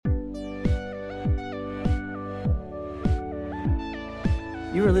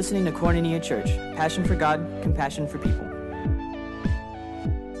You are listening to Koinonia Church, passion for God, compassion for people.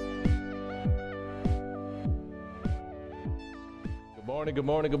 Good morning, good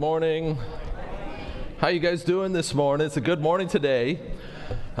morning, good morning. How you guys doing this morning? It's a good morning today.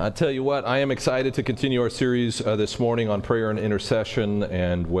 I tell you what, I am excited to continue our series this morning on prayer and intercession,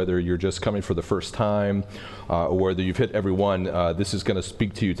 and whether you're just coming for the first time or whether you've hit every one, this is going to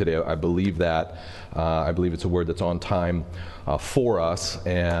speak to you today. I believe that. I believe it's a word that's on time for us,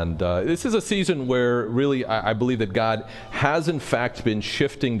 and this is a season where really I believe that God has in fact been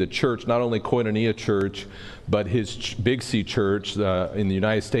shifting the church, not only Koinonia Church, but his Big C Church in the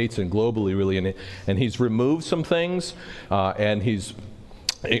United States and globally really, and he's removed some things, and he's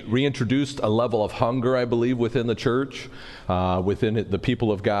reintroduced a level of hunger, I believe, within the church, within the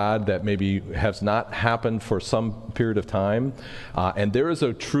people of God that maybe has not happened for some period of time. And there is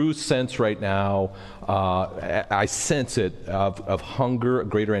a true sense right now, I sense it, of hunger,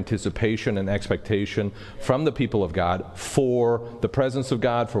 greater anticipation and expectation from the people of God for the presence of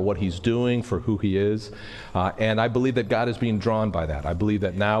God, for what he's doing, for who he is. And I believe that God is being drawn by that. I believe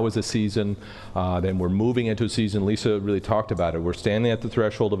that now is a season, then we're moving into a season. Lisa really talked about it. We're standing at the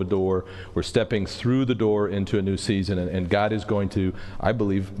threshold of a door. We're stepping through the door into a new season, and God is going to, I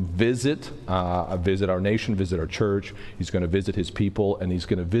believe, visit our nation, visit our church. He's going to visit his people, and he's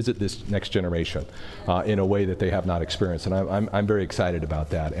going to visit this next generation in a way that they have not experienced. And I'm very excited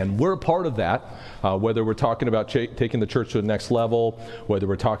about that. And we're a part of that, whether we're talking about taking the church to the next level, whether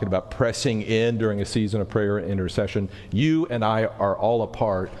we're talking about pressing in during a season of prayer and intercession. You and I are all a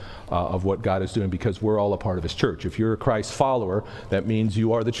part of what God is doing, because we're all a part of his church. If you're a Christ follower, that means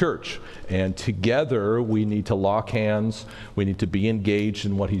you are the church. And together we need to lock hands. We need to be engaged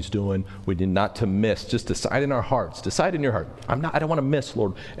in what he's doing. We need not to miss. Just decide in our hearts. Decide in your heart. I don't want to miss,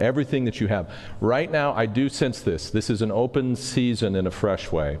 Lord, everything that you have. Right now, I do sense this. This is an open season in a fresh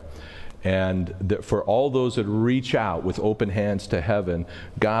way. And for all those that reach out with open hands to heaven,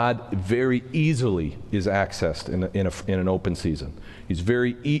 God very easily is accessed in an open season. It's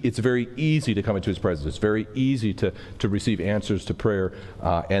very easy to come into his presence. It's very easy to receive answers to prayer.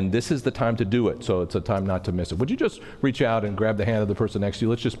 And this is the time to do it. So it's a time not to miss it. Would you just reach out and grab the hand of the person next to you?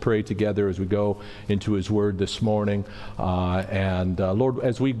 Let's just pray together as we go into his word this morning. Lord,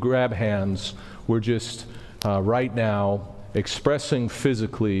 as we grab hands, we're just right now expressing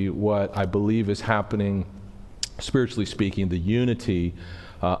physically what I believe is happening, spiritually speaking, the unity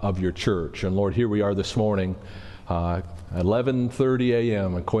of your church. And Lord, here we are this morning, 11:30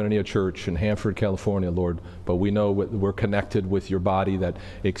 a.m. at Koinonia Church in Hanford, California, Lord. But we know we're connected with your body that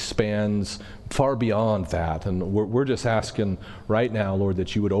expands far beyond that. And we're just asking right now, Lord,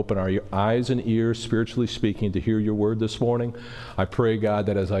 that you would open our eyes and ears, spiritually speaking, to hear your word this morning. I pray, God,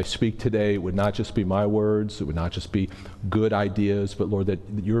 that as I speak today, it would not just be my words, it would not just be good ideas, but Lord, that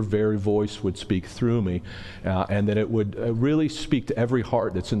your very voice would speak through me, and that it would really speak to every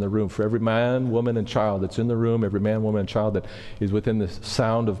heart that's in the room, for every man, woman, and child that's in the room, every man, woman, and child that is within the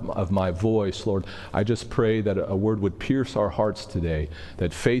sound of my voice. Lord, I just pray that a word would pierce our hearts today,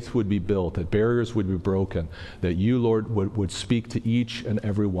 that faith would be built, that barriers would be broken, that you, Lord, would speak to each and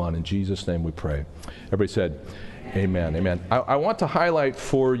every one. In Jesus' name we pray. Everybody said, amen, amen. I want to highlight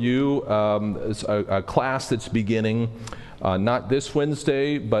for you a class that's beginning not this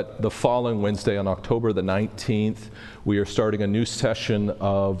Wednesday, but the following Wednesday on October the 19th. We are starting a new session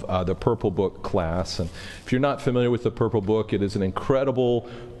of the Purple Book class. And if you're not familiar with the Purple Book, it is an incredible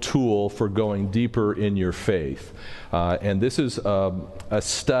tool for going deeper in your faith. And this is a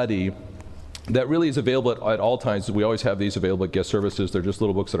study that really is available at all times. We always have these available at guest services. They're just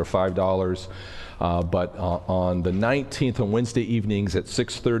little books that are $5. But on the 19th, on Wednesday evenings at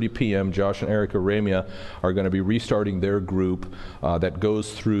 6:30 p.m., Josh and Erica Ramia are going to be restarting their group that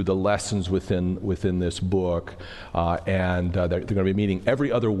goes through the lessons within this book. And they're going to be meeting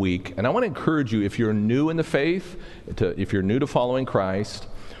every other week. And I want to encourage you, if you're new in the faith, if you're new to following Christ,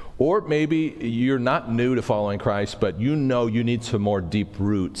 or maybe you're not new to following Christ, but you know you need some more deep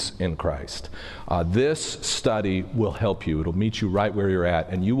roots in Christ. This study will help you. It'll meet you right where you're at,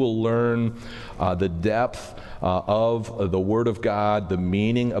 and you will learn the depth of the Word of God, the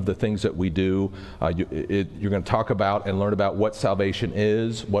meaning of the things that we do. You're going to talk about and learn about what salvation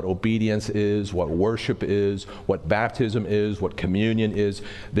is, what obedience is, what worship is, what baptism is, what communion is.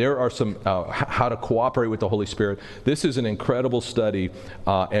 There are some, how to cooperate with the Holy Spirit. This is an incredible study,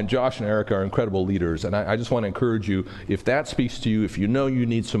 and Josh and Erica are incredible leaders. And I just want to encourage you, if that speaks to you, if you know you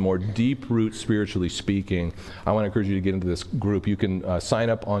need some more deep roots spiritually speaking, I want to encourage you to get into this group. You can sign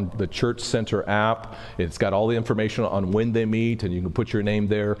up on the Church Center app. It's got all the information on when they meet, and you can put your name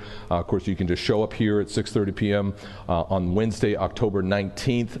there. Of course, you can just show up here at 6:30 p.m. On Wednesday, October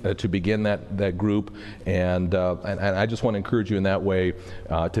 19th, to begin that group. And I just want to encourage you in that way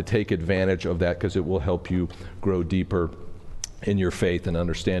to take advantage of that, because it will help you grow deeper in your faith and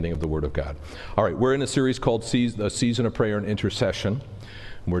understanding of the Word of God. All right, we're in a series called The Season of Prayer and Intercession.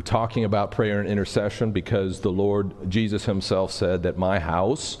 We're talking about prayer and intercession because the Lord Jesus himself said that my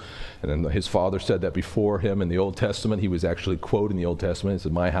house, and then his Father said that before him in the Old Testament. He was actually quoting the Old Testament. He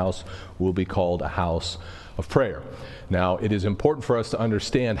said, my house will be called a house of prayer. Now, it is important for us to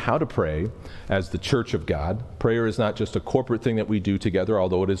understand how to pray as the church of God. Prayer is not just a corporate thing that we do together,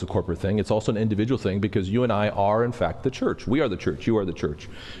 although it is a corporate thing. It's also an individual thing, because you and I are, in fact, the church. We are the church. You are the church,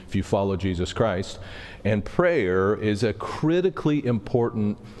 if you follow Jesus Christ. And prayer is a critically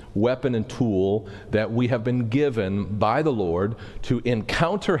important weapon and tool that we have been given by the Lord to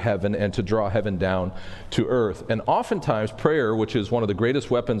encounter heaven and to draw heaven down to earth. And oftentimes prayer, which is one of the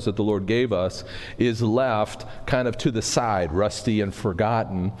greatest weapons that the Lord gave us, is left kind of to the side, rusty and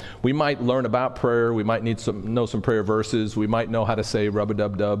forgotten. We might learn about prayer. We might know some prayer verses. We might know how to say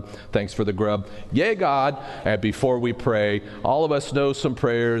rub-a-dub-dub, thanks for the grub, yay God, and before we pray. All of us know some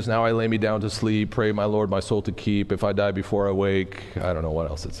prayers. Now I lay me down to sleep, pray my Lord my soul to keep. If I die before I wake, I don't know what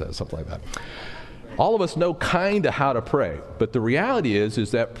else it says, something like that. All of us know kind of how to pray, but the reality is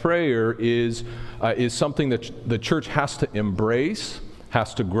that prayer is something that the church has to embrace,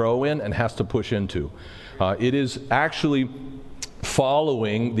 has to grow in, and has to push into. It is actually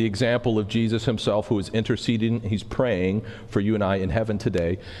following the example of Jesus himself, who is interceding. He's praying for you and I in heaven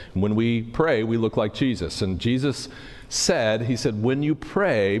today. And when we pray, we look like Jesus. And Jesus said, when you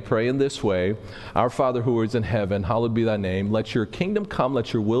pray in this way, our Father who is in heaven, hallowed be thy name, let your kingdom come,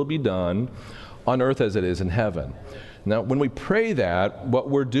 let your will be done on earth as it is in heaven. Now, when we pray that, what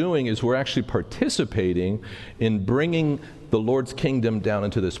we're doing is we're actually participating in bringing the Lord's kingdom down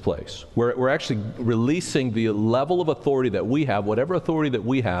into this place. We're actually releasing the level of authority that we have, whatever authority that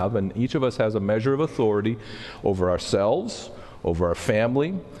we have, and each of us has a measure of authority over ourselves, over our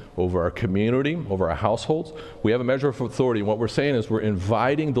family, over our community, over our households. We have a measure of authority, and what we're saying is we're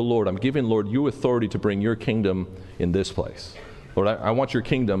inviting the Lord. I'm giving, Lord, you authority to bring your kingdom in this place. Lord, I want your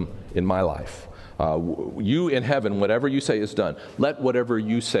kingdom in my life. You in heaven, whatever you say is done. Let whatever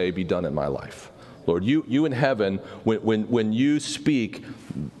you say be done in my life. Lord, you in heaven, when you speak,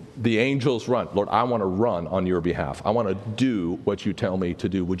 the angels run. Lord, I want to run on your behalf. I want to do what you tell me to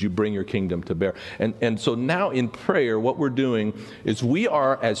do. Would you bring your kingdom to bear? And so now in prayer, what we're doing is we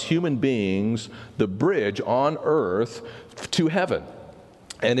are, as human beings, the bridge on earth to heaven.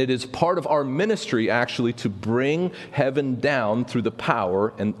 And it is part of our ministry, actually, to bring heaven down through the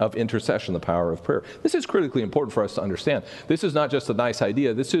power of intercession, the power of prayer. This is critically important for us to understand. This is not just a nice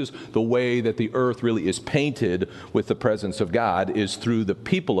idea. This is the way that the earth really is painted with the presence of God, is through the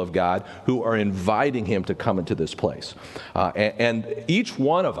people of God who are inviting him to come into this place. And each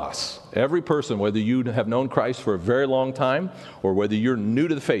one of us, every person, whether you have known Christ for a very long time or whether you're new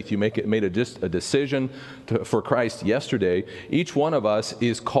to the faith, you made a decision for Christ yesterday, each one of us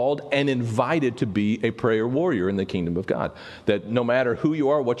is called and invited to be a prayer warrior in the kingdom of God. That no matter who you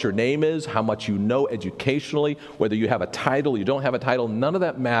are, what your name is, how much you know educationally, whether you have a title, you don't have a title, none of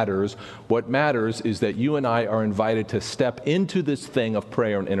that matters. What matters is that you and I are invited to step into this thing of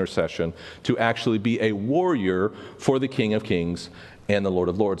prayer and intercession, to actually be a warrior for the King of Kings and the Lord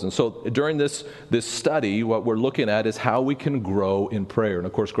of Lords. And so during this study, what we're looking at is how we can grow in prayer. And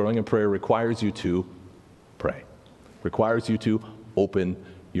of course, growing in prayer requires you to pray. Requires you to open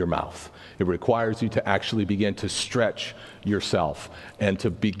your mouth. It requires you to actually begin to stretch yourself and to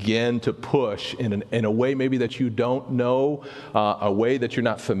begin to push in a way maybe that you don't know, a way that you're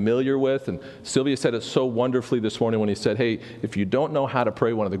not familiar with. And Sylvia said it so wonderfully this morning when he said, hey, if you don't know how to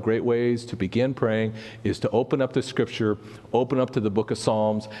pray, one of the great ways to begin praying is to open up the Scripture, open up to the book of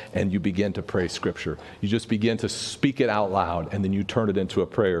Psalms, and you begin to pray Scripture. You just begin to speak it out loud, and then you turn it into a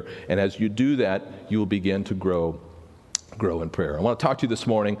prayer. And as you do that, you will begin to grow in prayer. I want to talk to you this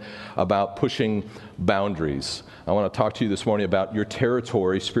morning about pushing boundaries. I want to talk to you this morning about your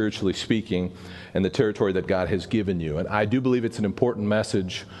territory, spiritually speaking, and the territory that God has given you. And I do believe it's an important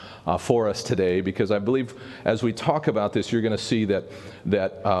message for us today, because I believe as we talk about this, you're going to see that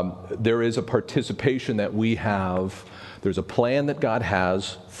there is a participation that we have. There's a plan that God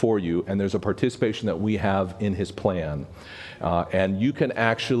has for you, and there's a participation that we have in his plan. And you can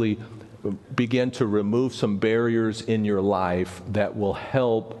actually begin to remove some barriers in your life that will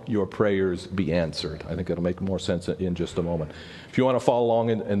help your prayers be answered. I think that'll make more sense in just a moment. If you want to follow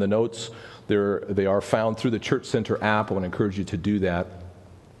along in the notes, they are found through the Church Center app. I want to encourage you to do that.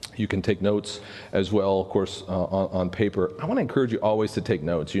 You can take notes as well, of course, on paper. I want to encourage you always to take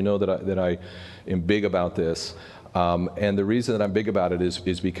notes. You know that I am big about this. And the reason that I'm big about it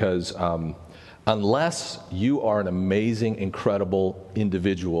is because unless you are an amazing, incredible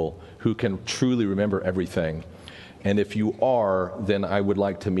individual who can truly remember everything, and if you are, then I would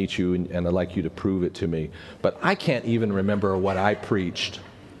like to meet you, and I'd like you to prove it to me. But I can't even remember what I preached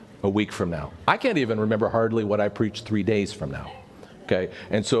a week from now. I can't even remember hardly what I preached 3 days from now. Okay,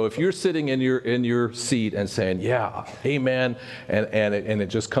 and so if you're sitting in your seat and saying, yeah, amen, and it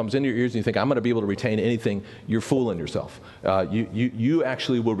just comes in your ears and you think, I'm going to be able to retain anything, you're fooling yourself. You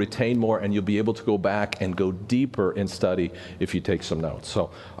actually will retain more, and you'll be able to go back and go deeper in study if you take some notes. So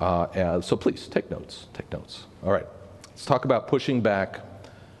please, take notes. Take notes. All right, let's talk about pushing back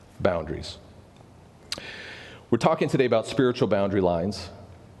boundaries. We're talking today about spiritual boundary lines,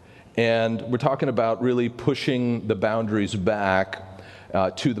 and we're talking about really pushing the boundaries back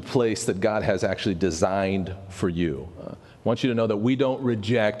to the place that God has actually designed for you. I want you to know that we don't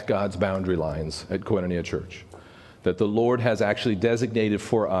reject God's boundary lines at Koinonia Church. That the Lord has actually designated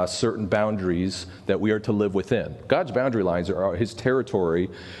for us certain boundaries that we are to live within. God's boundary lines are His territory,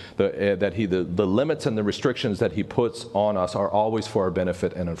 the limits and the restrictions that He puts on us are always for our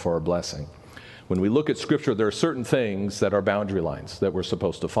benefit and for our blessing. When we look at Scripture, there are certain things that are boundary lines that we're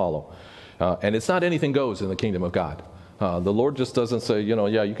supposed to follow. And it's not anything goes in the kingdom of God. The Lord just doesn't say,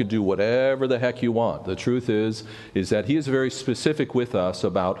 you could do whatever the heck you want. The truth is that He is very specific with us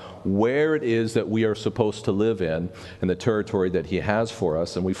about where it is that we are supposed to live in and the territory that He has for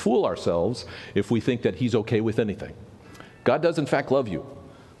us. And we fool ourselves if we think that He's okay with anything. God does in fact love you.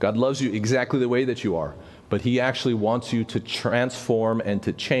 God loves you exactly the way that you are. But He actually wants you to transform and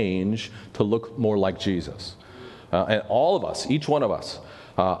to change to look more like Jesus. And all of us, each one of us,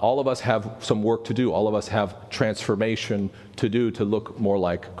 all of us have some work to do. All of us have transformation to do to look more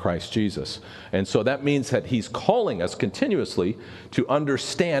like Christ Jesus. And so that means that He's calling us continuously to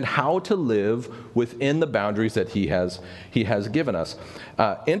understand how to live within the boundaries that He has given us.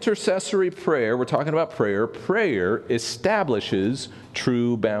 Intercessory prayer, we're talking about prayer. Prayer establishes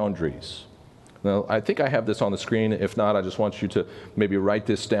true boundaries. Now, I think I have this on the screen. If not, I just want you to maybe write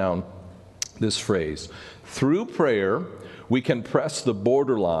this down, this phrase. Through prayer, we can press the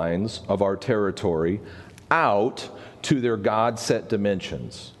borderlines of our territory out to their God-set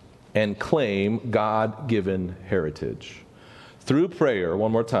dimensions and claim God-given heritage. Through prayer,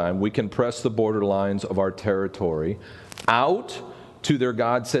 one more time, we can press the borderlines of our territory out to their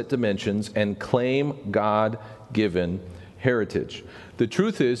God-set dimensions and claim God-given heritage. The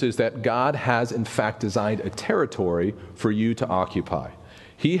truth is that God has in fact designed a territory for you to occupy.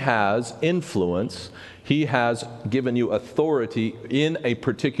 He has influence. He has given you authority in a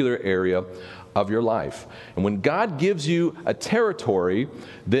particular area of your life. And when God gives you a territory,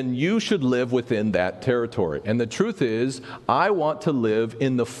 then you should live within that territory. And the truth is, I want to live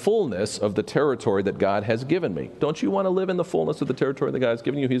in the fullness of the territory that God has given me. Don't you want to live in the fullness of the territory that God has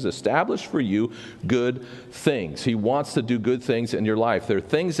given you? He's established for you good things. He wants to do good things in your life. There are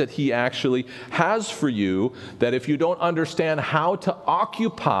things that He actually has for you that if you don't understand how to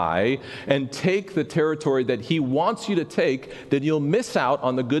occupy and take the territory that He wants you to take, then you'll miss out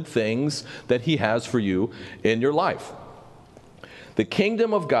on the good things that He has for you in your life. The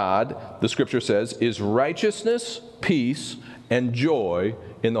kingdom of God, the Scripture says, is righteousness, peace, and joy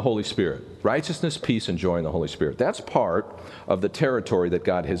in the Holy Spirit. Righteousness, peace, and joy in the Holy Spirit. That's part of the territory that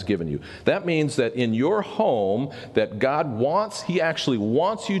God has given you. That means that in your home, that God wants, He actually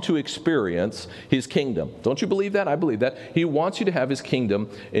wants you to experience His kingdom. Don't you believe that? I believe that. He wants you to have His kingdom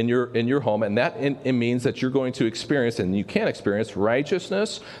in your home, and that it means that you're going to experience, and you can experience,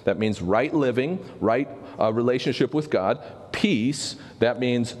 righteousness. That means right living, right relationship with God. Peace, that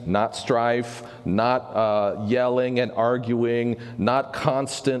means not strife, not yelling and arguing, not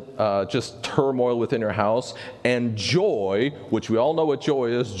constant just turmoil within your house. And joy, which we all know what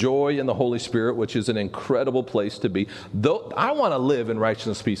joy is, joy in the Holy Spirit, which is an incredible place to be. Though I want to live in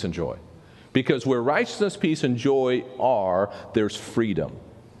righteousness, peace, and joy. Because where righteousness, peace, and joy are, there's freedom.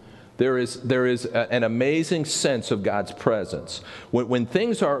 There is an amazing sense of God's presence. When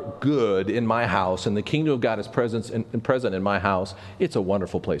things are good in my house and the kingdom of God is present in my house, it's a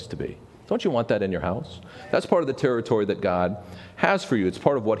wonderful place to be. Don't you want that in your house? That's part of the territory that God has for you. It's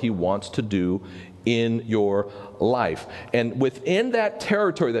part of what He wants to do in your life. And within that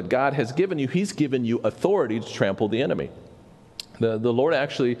territory that God has given you, He's given you authority to trample the enemy. The Lord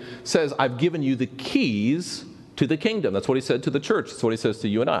actually says, I've given you the keys to the kingdom. That's what he said to the church. That's what he says to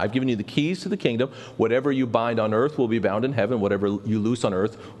you and I. I've given you the keys to the kingdom. Whatever you bind on earth will be bound in heaven. Whatever you loose on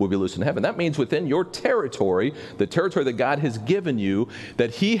earth will be loosed in heaven. That means within your territory, the territory that God has given you,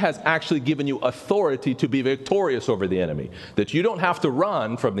 that he has actually given you authority to be victorious over the enemy. That you don't have to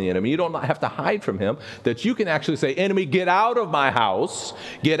run from the enemy. You don't have to hide from him. That you can actually say, enemy, get out of my house.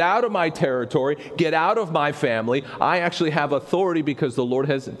 Get out of my territory. Get out of my family. I actually have authority because the Lord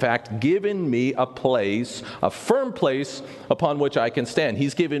has, in fact, given me a place, a firm place upon which I can stand.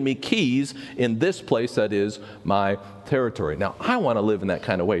 He's given me keys in this place that is my territory. Now, I want to live in that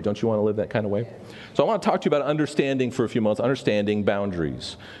kind of way. Don't you want to live that kind of way? So I want to talk to you about understanding for a few moments, understanding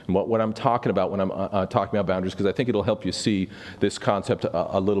boundaries, and what I'm talking about when I'm talking about boundaries, because I think it'll help you see this concept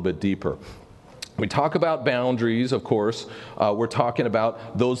a little bit deeper. We talk about boundaries, of course. We're talking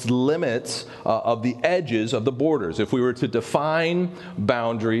about those limits of the edges of the borders. If we were to define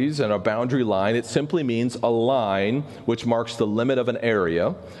boundaries and a boundary line, it simply means a line which marks the limit of an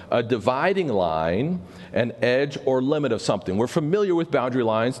area, a dividing line, an edge or limit of something. We're familiar with boundary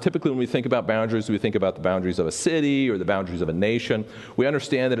lines. Typically, when we think about boundaries, we think about the boundaries of a city or the boundaries of a nation. We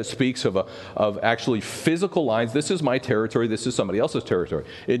understand that it speaks of actually physical lines. This is my territory. This is somebody else's territory.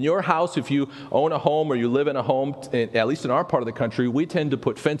 In your house, if you own a home or you live in a home, at least in our part of the country, we tend to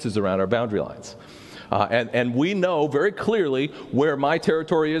put fences around our boundary lines. And we know very clearly where my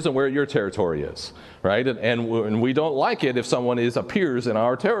territory is and where your territory is, right? And we don't like it if someone appears in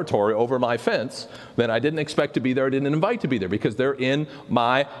our territory over my fence, then I didn't expect to be there, I didn't invite to be there, because they're in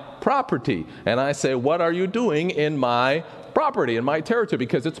my property. And I say, what are you doing in my property, in my territory?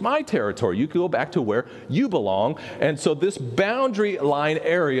 Because it's my territory. You can go back to where you belong. And so this boundary line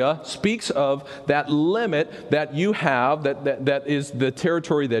area speaks of that limit that you have, that is the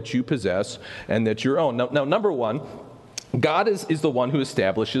territory that you possess and that you own. Now, number one, God is the one who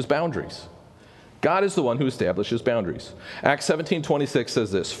establishes boundaries. God is the one who establishes boundaries. Acts 17:26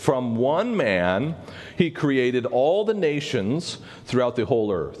 says this, "From one man he created all the nations throughout the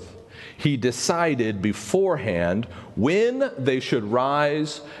whole earth. He decided beforehand when they should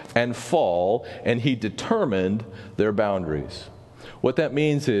rise and fall, and he determined their boundaries." What that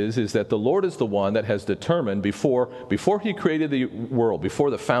means is that the Lord is the one that has determined before he created the world, before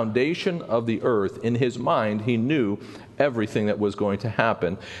the foundation of the earth, in his mind, he knew everything that was going to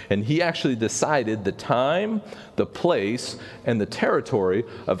happen. And he actually decided the time, the place, and the territory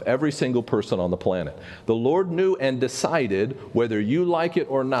of every single person on the planet. The Lord knew and decided, whether you like it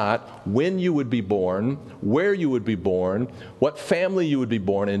or not, when you would be born, where you would be born, what family you would be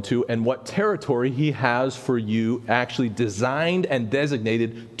born into, and what territory he has for you actually designed and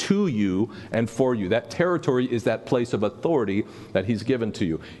designated to you and for you. That territory is that place of authority that he's given to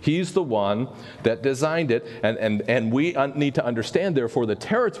you. He's the one that designed it, and we need to understand, therefore, the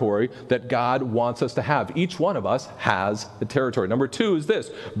territory that God wants us to have. Each one of us has a territory. Number two is this: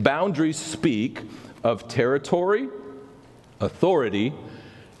 boundaries speak of territory, authority,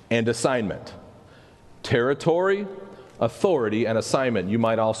 and assignment. Territory, authority, and assignment. You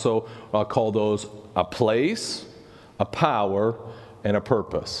might also call those a place, a power, and a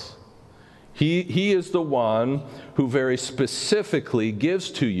purpose. He is the one who very specifically gives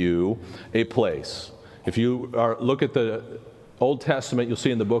to you a place. If you look at the Old Testament, you'll see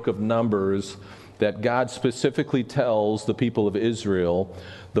in the book of Numbers that God specifically tells the people of Israel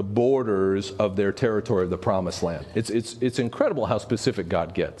the borders of their territory of the Promised Land. It's incredible how specific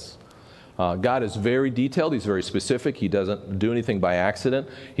God gets. God is very detailed. He's very specific. He doesn't do anything by accident.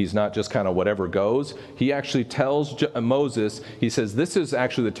 He's not just kind of whatever goes. He actually tells Moses, he says, this is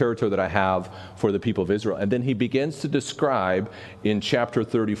actually the territory that I have for the people of Israel. And then he begins to describe in chapter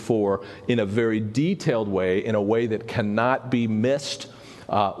 34 in a very detailed way, in a way that cannot be missed,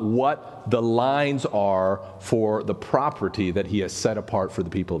 what the lines are for the property that he has set apart for the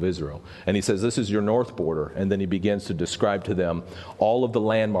people of Israel. And he says, this is your north border. And then he begins to describe to them all of the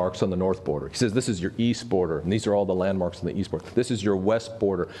landmarks on the north border. He says, this is your east border. And these are all the landmarks on the east border. This is your west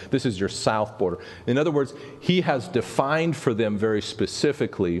border. This is your south border. In other words, he has defined for them very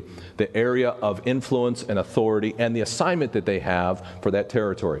specifically the area of influence and authority and the assignment that they have for that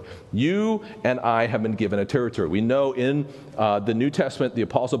territory. You and I have been given a territory. We know in the New Testament, the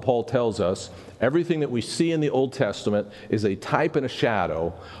Apostle Paul tells us everything that we see in the Old Testament is a type and a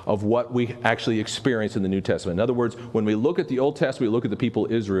shadow of what we actually experience in the New Testament. In other words, when we look at the Old Testament, we look at the people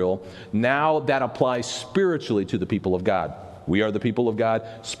of Israel, now that applies spiritually to the people of God. We are the people of God.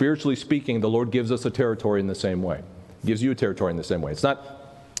 Spiritually speaking, the Lord gives us a territory in the same way. He gives you a territory in the same way. It's not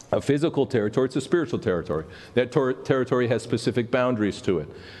a physical territory, it's a spiritual territory. That territory has specific boundaries to it,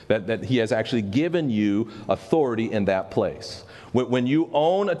 that he has actually given you authority in that place. When you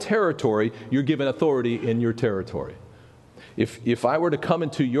own a territory, you're given authority in your territory. If I were to come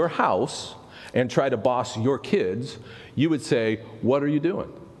into your house and try to boss your kids, you would say, what are you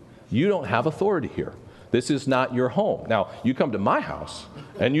doing? You don't have authority here. This is not your home. Now, you come to my house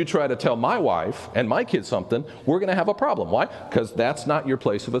and you try to tell my wife and my kids something, we're going to have a problem. Why? Because that's not your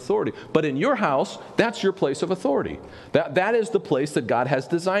place of authority. But in your house, that's your place of authority. That is the place that God has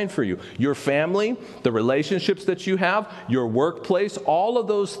designed for you. Your family, the relationships that you have, your workplace, all of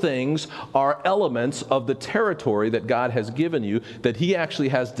those things are elements of the territory that God has given you, that he actually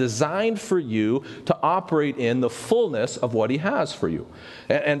has designed for you to operate in the fullness of what he has for you.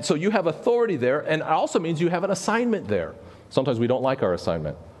 And so you have authority there, and it also means you have an assignment there. Sometimes we don't like our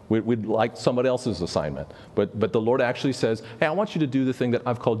assignment. We'd like somebody else's assignment. But the Lord actually says, hey, I want you to do the thing that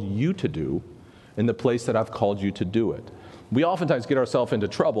I've called you to do in the place that I've called you to do it. We oftentimes get ourselves into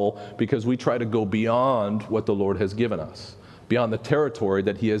trouble because we try to go beyond what the Lord has given us, beyond the territory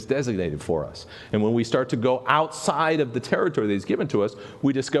that he has designated for us. And when we start to go outside of the territory that he's given to us,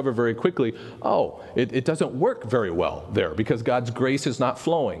 we discover very quickly, it doesn't work very well there because God's grace is not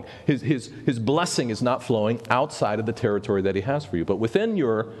flowing. His blessing is not flowing outside of the territory that he has for you. But within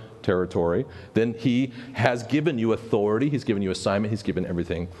your territory, then he has given you authority, he's given you assignment, he's given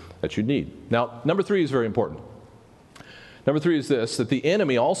everything that you need. Now, number 3 is very important. Number 3 is this, that the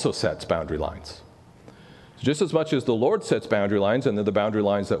enemy also sets boundary lines. Just as much as the Lord sets boundary lines, and they're the boundary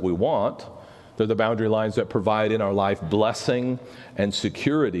lines that we want, they're the boundary lines that provide in our life blessing and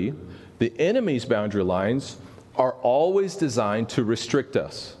security, the enemy's boundary lines are always designed to restrict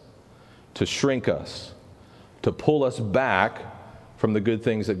us, to shrink us, to pull us back from the good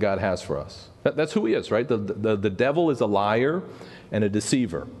things that God has for us. That's who he is, right? The devil is a liar and a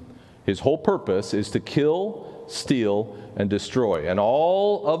deceiver. His whole purpose is to kill, steal, and destroy. And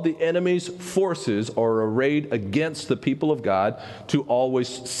all of the enemy's forces are arrayed against the people of God to always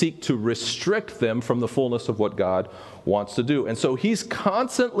seek to restrict them from the fullness of what God wants to do. And so he's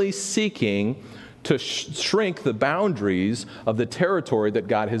constantly seeking to shrink the boundaries of the territory that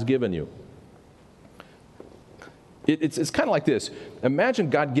God has given you. It's kind of like this.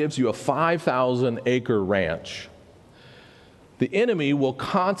 Imagine God gives you a 5,000-acre ranch. The enemy will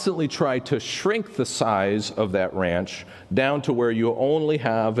constantly try to shrink the size of that ranch down to where you only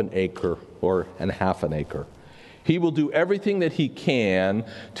have an acre or half an acre. He will do everything that he can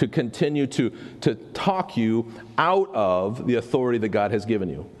to continue to talk you out of the authority that God has given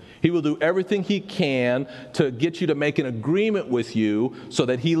you. He will do everything he can to get you to make an agreement with you so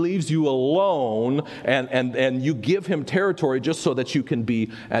that he leaves you alone and you give him territory just so that you can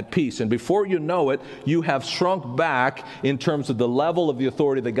be at peace. And before you know it, you have shrunk back in terms of the level of the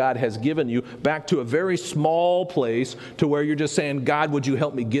authority that God has given you back to a very small place to where you're just saying, God, would you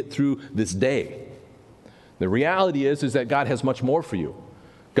help me get through this day? The reality is that God has much more for you.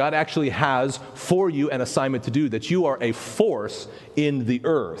 God actually has for you an assignment to do, that you are a force in the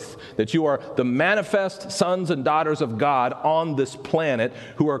earth, that you are the manifest sons and daughters of God on this planet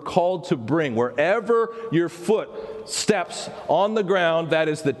who are called to bring wherever your foot steps on the ground, that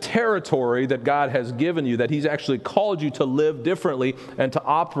is the territory that God has given you, that he's actually called you to live differently and to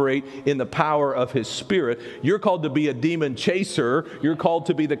operate in the power of his Spirit. You're called to be a demon chaser. You're called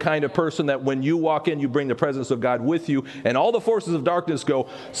to be the kind of person that when you walk in, you bring the presence of God with you, and all the forces of darkness go,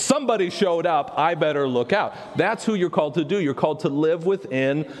 somebody showed up, I better look out. That's who you're called to do. You're called to live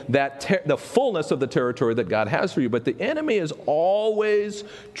within that the fullness of the territory that God has for you. But the enemy is always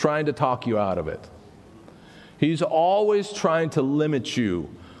trying to talk you out of it. He's always trying to limit you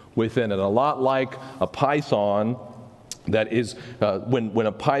within it. A lot like a python that is, when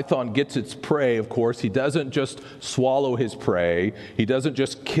a python gets its prey, of course, he doesn't just swallow his prey. He doesn't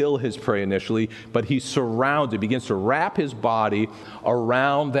just kill his prey initially, but he surrounds it, begins to wrap his body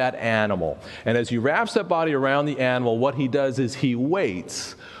around that animal. And as he wraps that body around the animal, what he does is he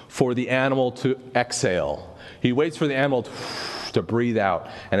waits for the animal to exhale. He waits for the animal to breathe out.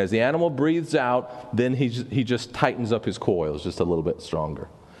 And as the animal breathes out, then he just tightens up his coils just a little bit stronger.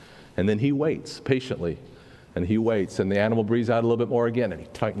 And then he waits patiently. And he waits, and the animal breathes out a little bit more again, and he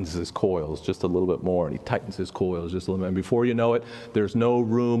tightens his coils just a little bit more, and he tightens his coils just a little bit. And before you know it, there's no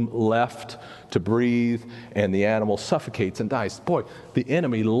room left to breathe, and the animal suffocates and dies. Boy, the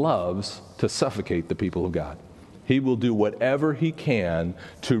enemy loves to suffocate the people of God. He will do whatever he can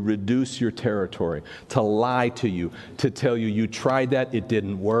to reduce your territory, to lie to you, to tell you you tried that, it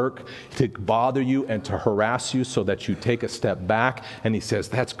didn't work, to bother you and to harass you so that you take a step back. And he says,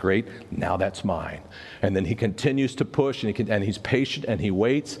 that's great, now that's mine. And then he continues to push, and he's patient, and he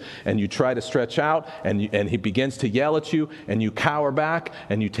waits, and you try to stretch out, and he begins to yell at you, and you cower back,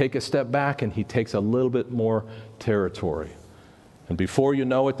 and you take a step back, and he takes a little bit more territory. And before you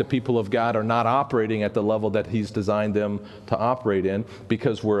know it, the people of God are not operating at the level that he's designed them to operate in,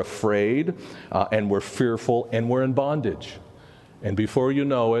 because we're afraid and we're fearful and we're in bondage. And before you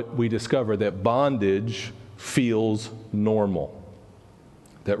know it, we discover that bondage feels normal,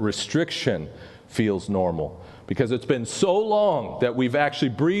 that restriction feels normal. Because it's been so long that we've actually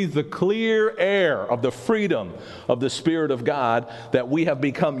breathed the clear air of the freedom of the Spirit of God that we have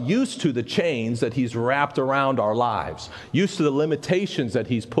become used to the chains that he's wrapped around our lives, used to the limitations that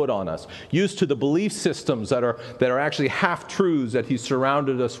he's put on us, used to the belief systems that are actually half-truths that he's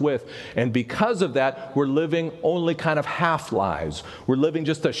surrounded us with. And because of that, we're living only kind of half-lives. We're living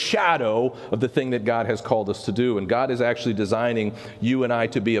just a shadow of the thing that God has called us to do. And God is actually designing you and I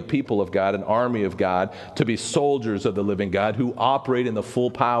to be a people of God, an army of God, to be soldiers of the living God who operate in the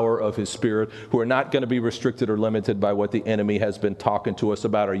full power of his Spirit, who are not going to be restricted or limited by what the enemy has been talking to us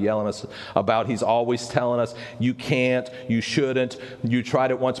about or yelling us about. He's always telling us, you can't, you shouldn't, you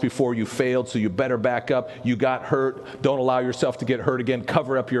tried it once before, you failed, so you better back up, you got hurt, don't allow yourself to get hurt again,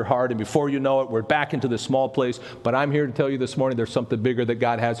 cover up your heart, and before you know it, we're back into the small place. But I'm here to tell you this morning, there's something bigger that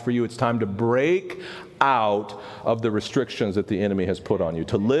God has for you. It's time to break out of the restrictions that the enemy has put on you,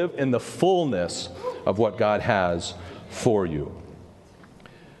 to live in the fullness of what God has for you.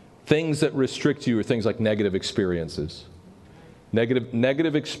 Things that restrict you are things like negative experiences.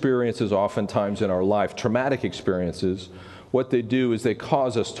 Negative experiences oftentimes in our life, traumatic experiences, what they do is they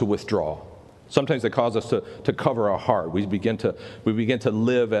cause us to withdraw. Sometimes they cause us to cover our heart. We begin to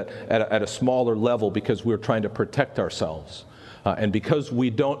live at a smaller level because we're trying to protect ourselves. And because we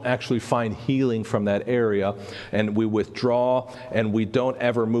don't actually find healing from that area, and we withdraw and we don't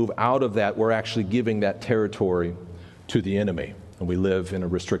ever move out of that, we're actually giving that territory to the enemy. And we live in a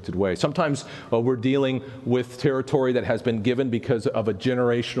restricted way. Sometimes we're dealing with territory that has been given because of a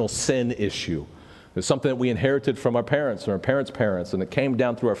generational sin issue. It's something that we inherited from our parents and our parents' parents, and it came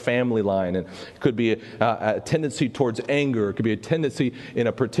down through our family line. And it could be a tendency towards anger. It could be a tendency in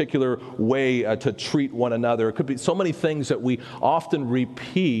a particular way to treat one another. It could be so many things that we often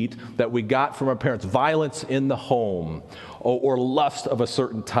repeat that we got from our parents. Violence in the home, or lust of a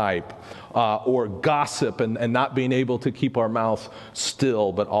certain type, or gossip and not being able to keep our mouth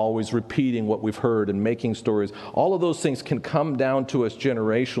still, but always repeating what we've heard and making stories. All of those things can come down to us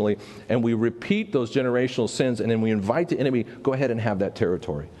generationally, and we repeat those generational sins, and then we invite the enemy, go ahead and have that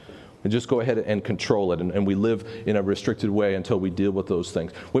territory. And just go ahead and control it, and we live in a restricted way until we deal with those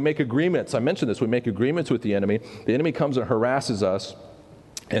things. We make agreements. I mentioned this. We make agreements with the enemy. The enemy comes and harasses us.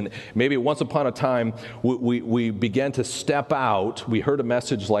 And maybe once upon a time, we began to step out. We heard a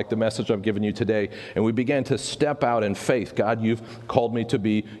message like the message I've given you today, and we began to step out in faith. God, you've called me to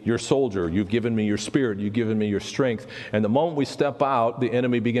be your soldier. You've given me your Spirit. You've given me your strength. And the moment we step out, the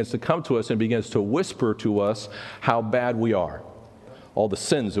enemy begins to come to us and begins to whisper to us how bad we are, all the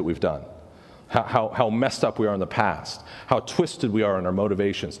sins that we've done, how messed up we are in the past, how twisted we are in our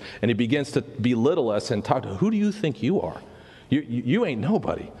motivations. And he begins to belittle us and talk to, who do you think you are? You ain't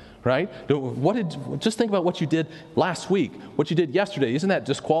nobody, right? Just think about what you did last week, what you did yesterday. Isn't that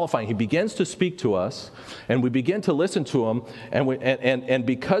disqualifying? He begins to speak to us, and we begin to listen to him, and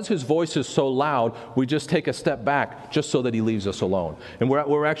because his voice is so loud, we just take a step back just so that he leaves us alone. And what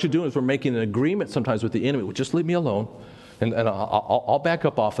we're actually doing is we're making an agreement sometimes with the enemy. Well, just leave me alone, and I'll back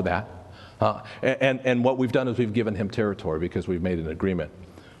up off of that. And what we've done is we've given him territory because we've made an agreement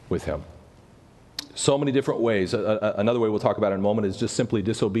with him. So many different ways. Another way we'll talk about in a moment is just simply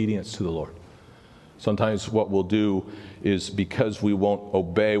disobedience to the Lord. Sometimes what we'll do is because we won't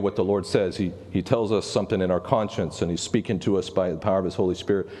obey what the Lord says, He tells us something in our conscience, and He's speaking to us by the power of His Holy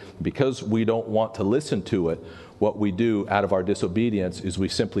Spirit. Because we don't want to listen to it, what we do out of our disobedience is we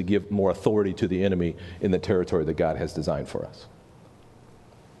simply give more authority to the enemy in the territory that God has designed for us.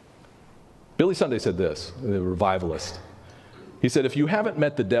 Billy Sunday said this, the revivalist. He said, if you haven't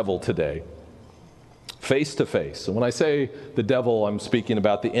met the devil today, face to face. And when I say the devil, I'm speaking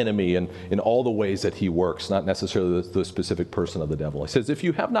about the enemy and in all the ways that he works, not necessarily the specific person of the devil. He says, if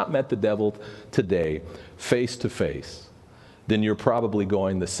you have not met the devil today, face to face, then you're probably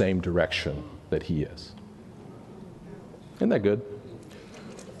going the same direction that he is. Isn't that good?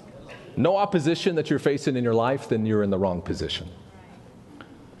 No opposition that you're facing in your life, then you're in the wrong position.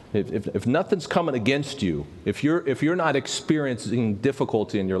 if nothing's coming against you, if you're not experiencing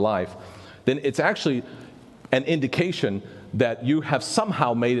difficulty in your life, then it's actually an indication that you have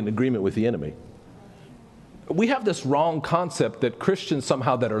somehow made an agreement with the enemy. We have this wrong concept that Christians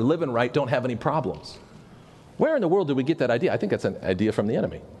somehow that are living right don't have any problems. Where in the world did we get that idea? I think that's an idea from the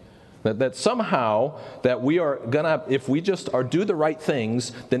enemy. That somehow that we are gonna, if we just do the right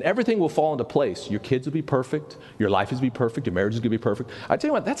things, then everything will fall into place. Your kids will be perfect. Your life is going to be perfect. Your marriage is going to be perfect. I tell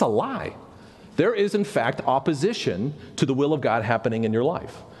you what, that's a lie. There is, in fact, opposition to the will of God happening in your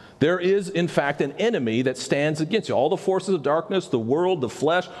life. There is, in fact, an enemy that stands against you. All the forces of darkness, the world, the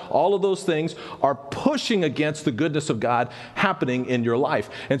flesh, all of those things are pushing against the goodness of God happening in your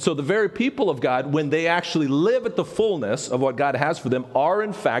life. And so the very people of God, when they actually live at the fullness of what God has for them, are,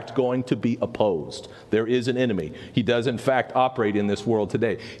 in fact, going to be opposed. There is an enemy. He does, in fact, operate in this world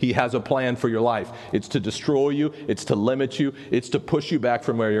today. He has a plan for your life. It's to destroy you. It's to limit you. It's to push you back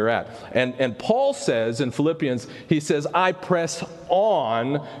from where you're at. And Paul says in Philippians, he says, I press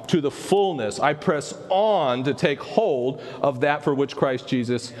on to the fullness. I press on to take hold of that for which Christ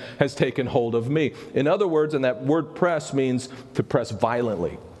Jesus has taken hold of me. In other words, and that word press means to press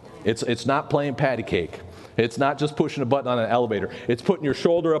violently. It's not playing patty cake. It's not just pushing a button on an elevator. It's putting your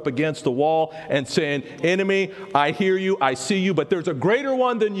shoulder up against the wall and saying, enemy, I hear you, I see you, but there's a greater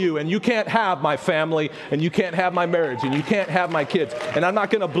one than you, and you can't have my family, and you can't have my marriage, and you can't have my kids. And I'm not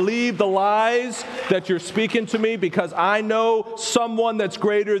going to believe the lies that you're speaking to me because I know someone that's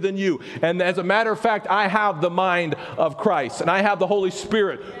greater than you. And as a matter of fact, I have the mind of Christ, and I have the Holy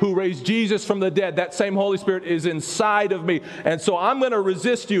Spirit who raised Jesus from the dead. That same Holy Spirit is inside of me. And so I'm going to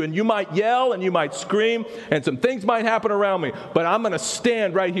resist you, and you might yell, and you might scream, and some things might happen around me, but I'm going to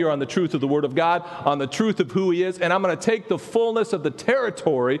stand right here on the truth of the Word of God, on the truth of who He is, and I'm going to take the fullness of the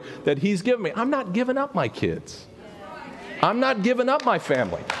territory that He's given me. I'm not giving up my kids. I'm not giving up my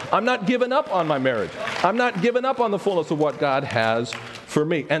family. I'm not giving up on my marriage. I'm not giving up on the fullness of what God has for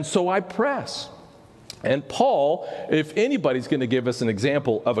me. And so I press. And Paul, if anybody's going to give us an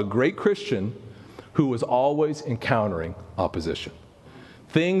example of a great Christian who was always encountering opposition.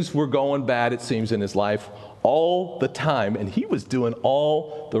 Things were going bad, it seems, in his life all the time, and he was doing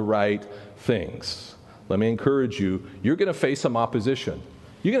all the right things. Let me encourage you, you're going to face some opposition.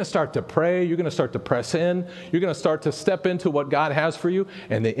 You're going to start to pray, you're going to start to press in, you're going to start to step into what God has for you,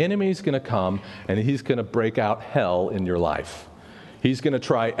 and the enemy's going to come, and he's going to break out hell in your life. He's going to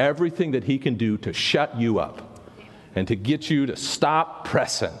try everything that he can do to shut you up and to get you to stop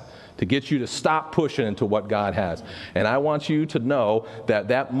pressing, to get you to stop pushing into what God has. And I want you to know that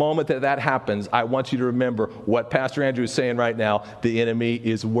that moment that happens, I want you to remember what Pastor Andrew is saying right now. The enemy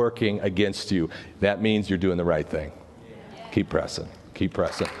is working against you. That means you're doing the right thing. Keep pressing. Keep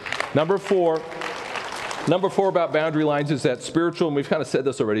pressing. Number four about boundary lines is that spiritual, and we've kind of said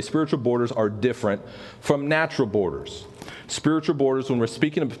this already, spiritual borders are different from natural borders. Spiritual borders, when we're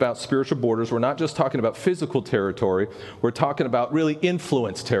speaking about spiritual borders, we're not just talking about physical territory, we're talking about really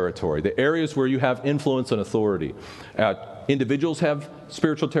influence territory, the areas where you have influence and authority. Individuals have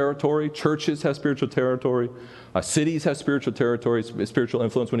spiritual territory, churches have spiritual territory, cities have spiritual territory, spiritual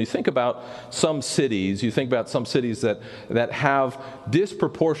influence. When you think about some cities, you think about some cities that have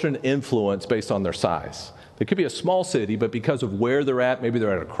disproportionate influence based on their size. It could be a small city, but because of where they're at, maybe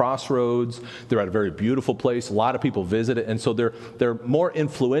they're at a crossroads, they're at a very beautiful place, a lot of people visit it, and so they're more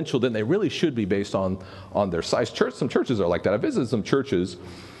influential than they really should be based on their size. Some churches are like that. I visited some churches.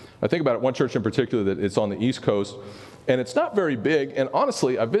 I think about it, one church in particular that it's on the East Coast, and it's not very big, and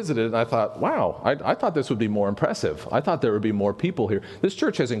honestly, I visited and I thought, wow, I thought this would be more impressive. I thought there would be more people here. This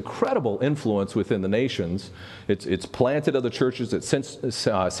church has incredible influence within the nations. It's planted other churches. It's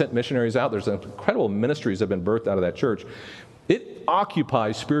sent missionaries out. There's incredible ministries that have been birthed out of that church. It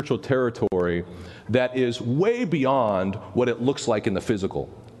occupies spiritual territory that is way beyond what it looks like in the physical.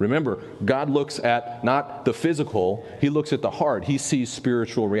 Remember, God looks at not the physical, He looks at the heart. He sees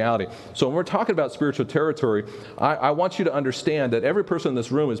spiritual reality. So when we're talking about spiritual territory, I want you to understand that every person in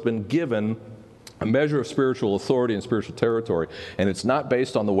this room has been given a measure of spiritual authority and spiritual territory. And it's not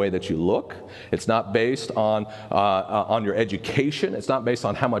based on the way that you look. It's not based on your education. It's not based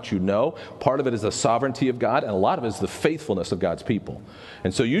on how much you know. Part of it is the sovereignty of God, and a lot of it is the faithfulness of God's people.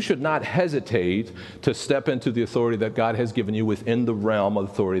 And so you should not hesitate to step into the authority that God has given you within the realm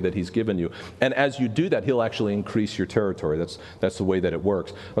of authority that He's given you. And as you do that, He'll actually increase your territory. That's the way that it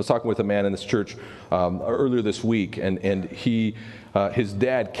works. I was talking with a man in this church earlier this week, and he his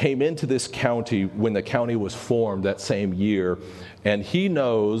dad came into this county when the county was formed that same year. And he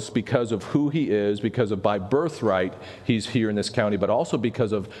knows, because of who he is, because of by birthright he's here in this county, but also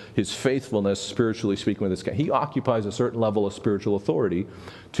because of his faithfulness, spiritually speaking, with this county. He occupies a certain level of spiritual authority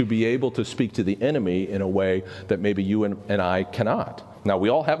to be able to speak to the enemy in a way that maybe you and I cannot. Now, we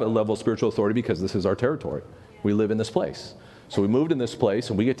all have a level of spiritual authority because this is our territory. We live in this place. So we moved in this place,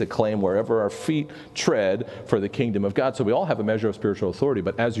 and we get to claim wherever our feet tread for the kingdom of God. So we all have a measure of spiritual authority.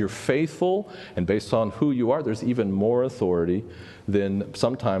 But as you're faithful and based on who you are, there's even more authority than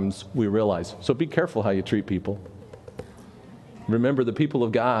sometimes we realize. So be careful how you treat people. Remember, the people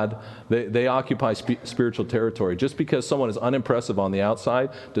of God, they occupy spiritual territory. Just because someone is unimpressive on the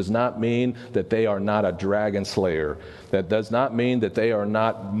outside does not mean that they are not a dragon slayer. That does not mean that they are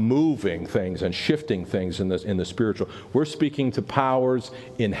not moving things and shifting things in the spiritual. We're speaking to powers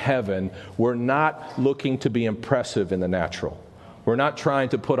in heaven. We're not looking to be impressive in the natural. We're not trying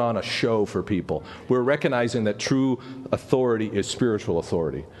to put on a show for people. We're recognizing that true authority is spiritual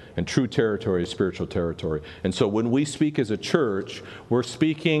authority, and true territory is spiritual territory. And so when we speak as a church, we're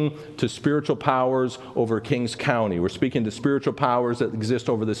speaking to spiritual powers over Kings County. We're speaking to spiritual powers that exist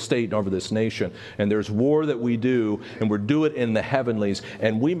over this state and over this nation. And there's war that we do, and we do it in the heavenlies.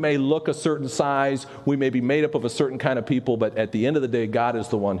 And we may look a certain size, we may be made up of a certain kind of people, but at the end of the day, God is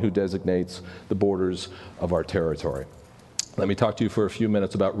the one who designates the borders of our territory. Let me talk to you for a few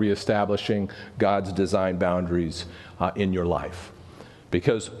minutes about reestablishing God's design boundaries in your life.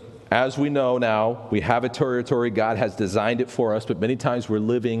 Because as we know now, we have a territory. God has designed it for us, but many times we're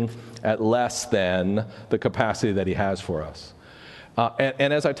living at less than the capacity that He has for us.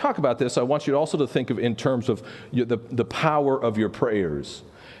 And as I talk about this, I want you also to think of in terms of the power of your prayers.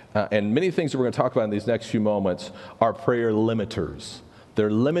 And many things that we're going to talk about in these next few moments are prayer limiters. They're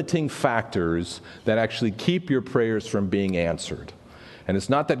limiting factors that actually keep your prayers from being answered. And it's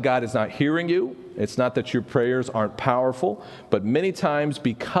not that God is not hearing you. It's not that your prayers aren't powerful. But many times,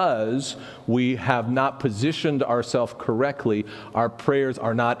 because we have not positioned ourselves correctly, our prayers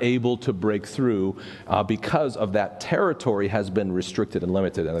are not able to break through because of that territory has been restricted and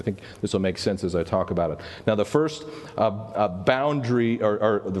limited. And I think this will make sense as I talk about it. Now, the first boundary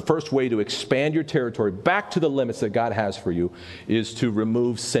or the first way to expand your territory back to the limits that God has for you is to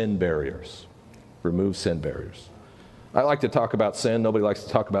remove sin barriers. Remove sin barriers. I like to talk about sin. Nobody likes to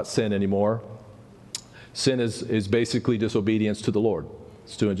talk about sin anymore. Sin is basically disobedience to the Lord.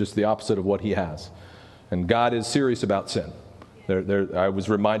 It's doing just the opposite of what He has. And God is serious about sin. I was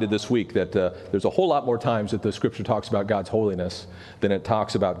reminded this week that there's a whole lot more times that the Scripture talks about God's holiness than it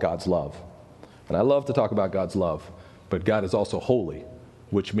talks about God's love. And I love to talk about God's love, but God is also holy,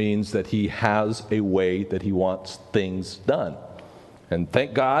 which means that He has a way that He wants things done. And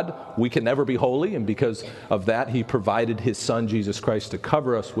thank God we can never be holy, and because of that, He provided His Son, Jesus Christ, to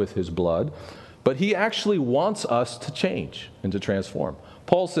cover us with His blood. But He actually wants us to change and to transform.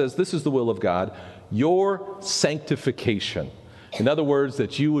 Paul says this is the will of God, your sanctification. In other words,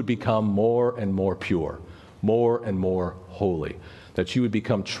 that you would become more and more pure, more and more holy, that you would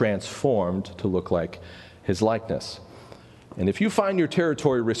become transformed to look like His likeness. And if you find your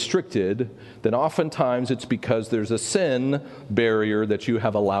territory restricted, then oftentimes it's because there's a sin barrier that you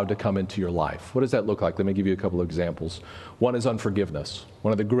have allowed to come into your life. What does that look like? Let me give you a couple of examples. One is unforgiveness.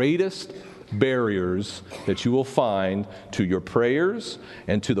 One of the greatest barriers that you will find to your prayers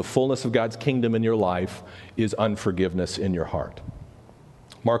and to the fullness of God's kingdom in your life is unforgiveness in your heart.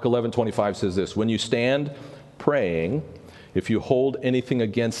 Mark 11:25 says this, when you stand praying, if you hold anything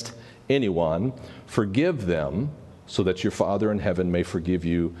against anyone, forgive them, so that your Father in heaven may forgive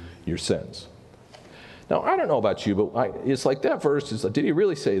you your sins. Now, I don't know about you, but it's like that verse is like, did He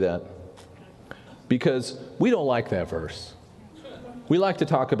really say that? Because we don't like that verse. We like to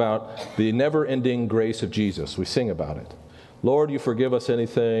talk about the never-ending grace of Jesus. We sing about it. Lord, you forgive us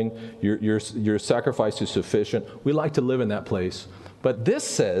anything. Your sacrifice is sufficient. We like to live in that place. But this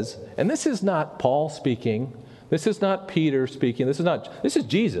says, and this is not Paul speaking. This is not Peter speaking. This is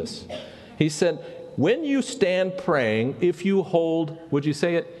Jesus. He said, when you stand praying, if you hold, would you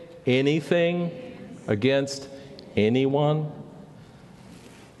say it, anything against anyone?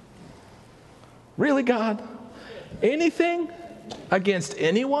 Really, God? Anything against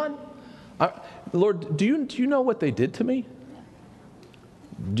anyone? Lord, do you know what they did to me?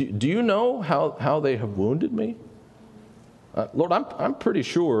 Do you know how they have wounded me? Lord, I'm pretty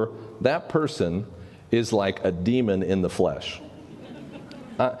sure that person is like a demon in the flesh.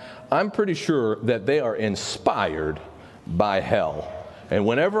 I'm pretty sure that they are inspired by hell. And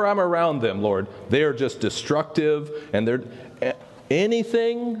whenever I'm around them, Lord, they are just destructive, and they're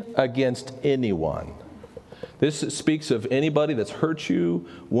anything against anyone. This speaks of anybody that's hurt you,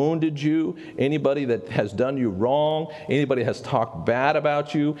 wounded you, anybody that has done you wrong, anybody has talked bad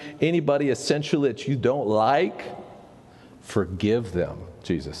about you, anybody essentially that you don't like. Forgive them,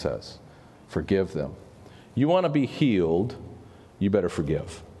 Jesus says. Forgive them. You want to be healed, you better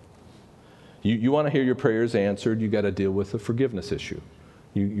forgive. You want to hear your prayers answered, you got to deal with the forgiveness issue.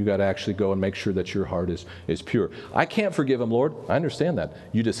 You got to actually go and make sure that your heart is pure. I can't forgive him, Lord. I understand that.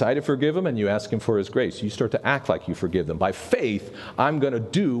 You decide to forgive him and you ask him for his grace. You start to act like you forgive them. By faith, I'm going to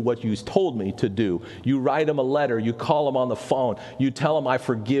do what you told me to do. You write him a letter. You call him on the phone. You tell him I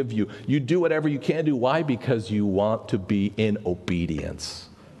forgive you. You do whatever you can do. Why? Because you want to be in obedience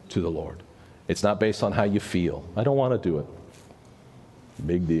to the Lord. It's not based on how you feel. I don't want to do it.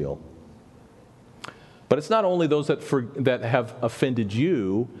 Big deal. But it's not only those that have offended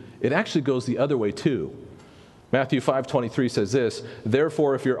you, it actually goes the other way too. Matthew 5:23 says this,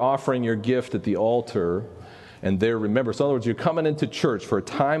 therefore if you're offering your gift at the altar, and there remember, so in other words, you're coming into church for a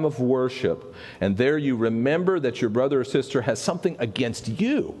time of worship, and there you remember that your brother or sister has something against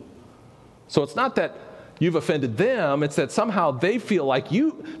you. So it's not that you've offended them, it's that somehow they feel like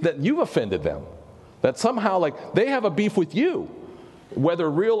that you've offended them. That somehow like they have a beef with you.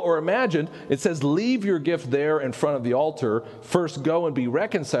 Whether real or imagined, it says, leave your gift there in front of the altar. First go and be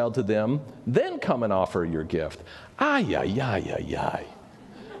reconciled to them, then come and offer your gift. Ay, ay, ay, ay, ay.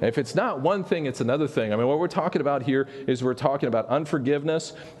 If it's not one thing, it's another thing. I mean, what we're talking about here is we're talking about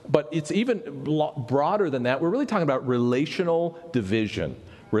unforgiveness, but it's even broader than that. We're really talking about relational division,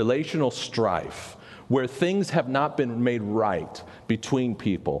 relational strife, where things have not been made right between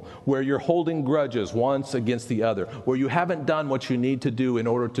people, where you're holding grudges once against the other, where you haven't done what you need to do in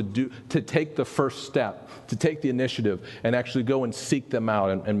order to take the first step, to take the initiative and actually go and seek them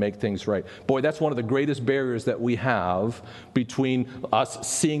out and make things right. Boy, that's one of the greatest barriers that we have between us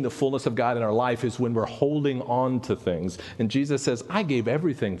seeing the fullness of God in our life is when we're holding on to things. And Jesus says, I gave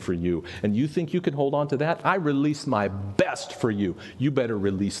everything for you, and you think you can hold on to that? I released my best for you. You better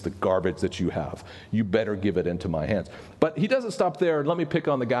release the garbage that you have. You better give it into my hands. But he doesn't stop there. Let me pick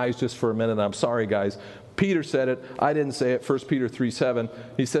on the guys just for a minute. I'm sorry, guys. Peter said it. I didn't say it. 1 Peter 3:7.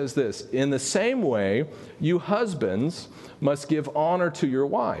 He says this, in the same way, you husbands must give honor to your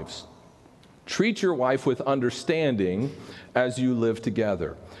wives. Treat your wife with understanding as you live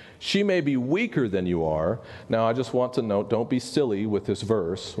together. She may be weaker than you are. Now, I just want to note, don't be silly with this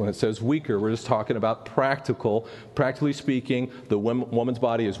verse. When it says weaker, we're just talking about practically speaking, the woman's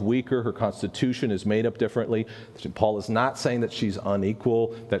body is weaker. Her constitution is made up differently. Paul is not saying that she's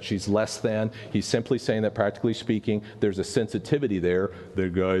unequal, that she's less than. He's simply saying that practically speaking, there's a sensitivity there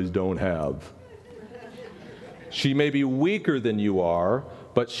that guys don't have. She may be weaker than you are,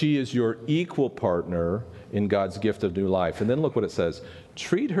 but she is your equal partner in God's gift of new life. And then look what it says.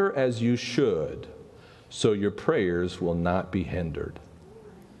 Treat her as you should, so your prayers will not be hindered.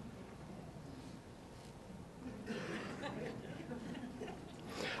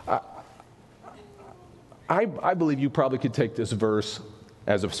 I believe you probably could take this verse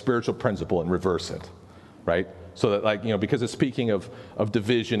as a spiritual principle and reverse it, right? So that, because it's speaking of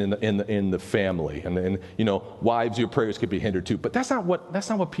division in the family, and wives, your prayers could be hindered too. But that's not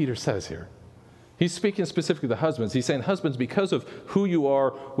what Peter says here. He's speaking specifically to husbands. He's saying, husbands, because of who you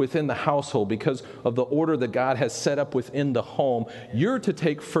are within the household, because of the order that God has set up within the home, you're to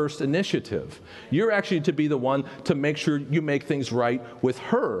take first initiative. You're actually to be the one to make sure you make things right with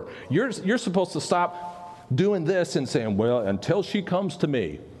her. You're supposed to stop doing this and saying, well, until she comes to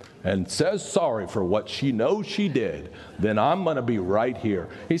me and says sorry for what she knows she did, then I'm going to be right here.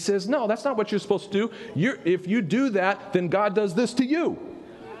 He says, no, that's not what you're supposed to do. If you do that, then God does this to you.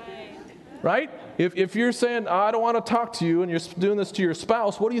 Right? If you're saying, I don't want to talk to you, and you're doing this to your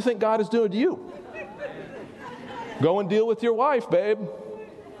spouse, what do you think God is doing to you? Go and deal with your wife, babe.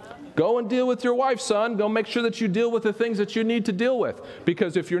 Go and deal with your wife, son. Go make sure that you deal with the things that you need to deal with.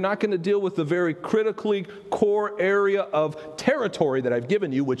 Because if you're not going to deal with the very critically core area of territory that I've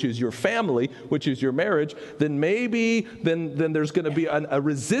given you, which is your family, which is your marriage, then maybe then there's going to be a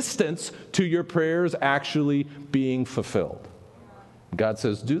resistance to your prayers actually being fulfilled. God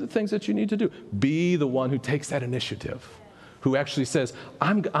says, do the things that you need to do. Be the one who takes that initiative, who actually says,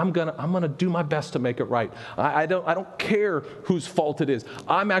 I'm gonna do my best to make it right. I don't care whose fault it is.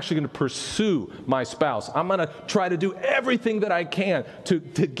 I'm actually going to pursue my spouse. I'm going to try to do everything that I can to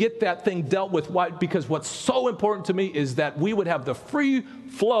get that thing dealt with. Why? Because what's so important to me is that we would have the free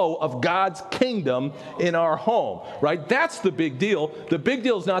flow of God's kingdom in our home, right? That's the big deal. The big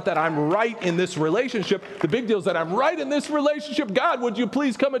deal is not that I'm right in this relationship. The big deal is that I'm right in this relationship. God, would you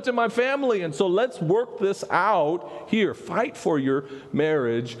please come into my family? And so let's work this out here. Fight fight for your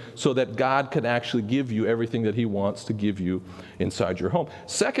marriage so that God can actually give you everything that he wants to give you inside your home.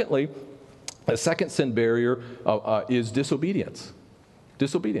 Secondly, a second sin barrier is disobedience.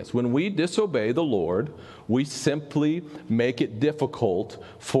 Disobedience. When we disobey the Lord, we simply make it difficult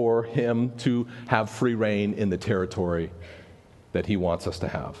for him to have free reign in the territory that he wants us to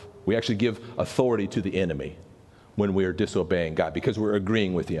have. We actually give authority to the enemy when we are disobeying God because we're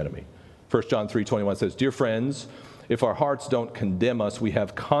agreeing with the enemy. 1 John 3:21 says, "Dear friends, if our hearts don't condemn us, we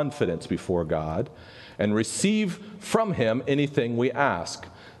have confidence before God and receive from him anything we ask."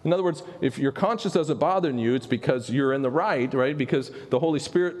 In other words, if your conscience doesn't bother you, it's because you're in the right? Because the Holy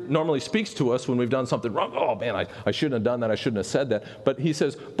Spirit normally speaks to us when we've done something wrong. Oh, man, I shouldn't have done that. I shouldn't have said that. But he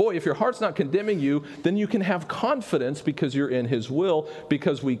says, boy, if your heart's not condemning you, then you can have confidence because you're in his will,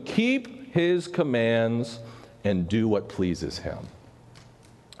 because we keep his commands and do what pleases him.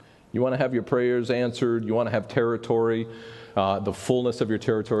 You want to have your prayers answered. You want to have territory, the fullness of your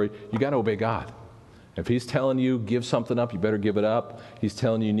territory. You got to obey God. If he's telling you, give something up, you better give it up. He's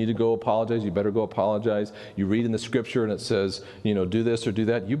telling you, you need to go apologize, you better go apologize. You read in the scripture and it says, do this or do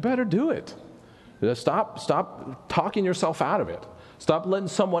that, you better do it. Stop talking yourself out of it. Stop letting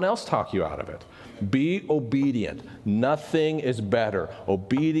someone else talk you out of it. Be obedient. Nothing is better.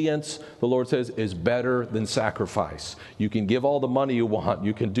 Obedience, the Lord says, is better than sacrifice. You can give all the money you want.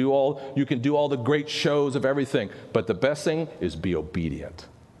 You can do all the great shows of everything. But the best thing is be obedient.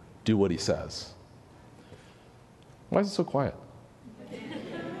 Do what he says. Why is it so quiet?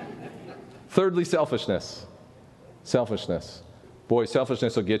 Thirdly, selfishness. Selfishness. Boy,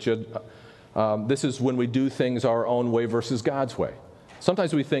 selfishness will get you. This is when we do things our own way versus God's way.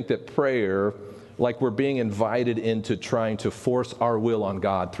 Sometimes we think that prayer, like we're being invited into trying to force our will on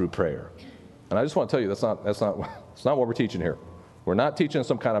God through prayer. And I just want to tell you, that's not what we're teaching here. We're not teaching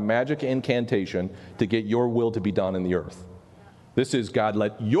some kind of magic incantation to get your will to be done in the earth. This is, God,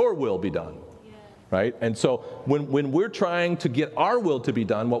 let your will be done. Right? And so when we're trying to get our will to be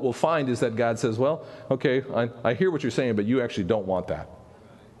done, what we'll find is that God says, well, okay, I hear what you're saying, but you actually don't want that.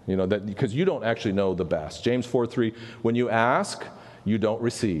 That because you don't actually know the best. James 4:3, when you ask, you don't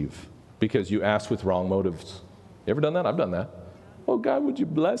receive because you ask with wrong motives. You ever done that? I've done that. Oh, God, would you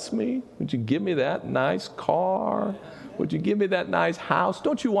bless me? Would you give me that nice car? Would you give me that nice house?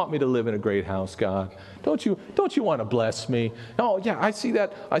 Don't you want me to live in a great house, God? Don't you want to bless me? Oh, yeah, I see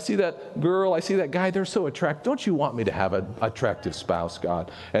that girl, I see that guy, they're so attractive. Don't you want me to have an attractive spouse,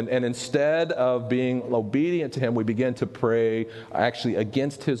 God? And instead of being obedient to him, we begin to pray actually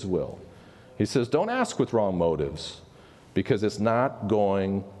against his will. He says, don't ask with wrong motives because it's not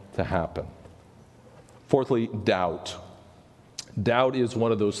going to happen. Fourthly, doubt. Doubt is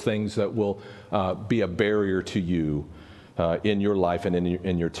one of those things that will be a barrier to you in your life and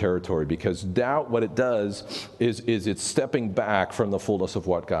in your territory, because doubt, what it does is it's stepping back from the fullness of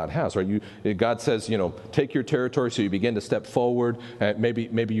what God has. Right? God says, take your territory, so you begin to step forward.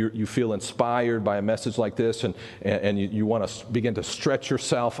 Maybe you feel inspired by a message like this, and you want to begin to stretch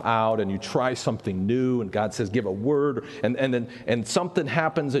yourself out, and you try something new, and God says, give a word, and something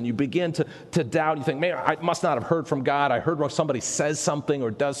happens, and you begin to doubt. You think, man, I must not have heard from God. I heard when somebody says something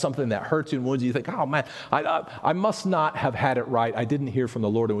or does something that hurts you and wounds you. You think, oh man, I must not have had it right. I didn't hear from the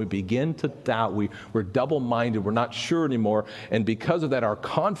Lord. And we begin to doubt. We're double-minded. We're not sure anymore. And because of that, our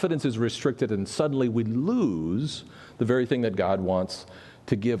confidence is restricted, and suddenly we lose the very thing that God wants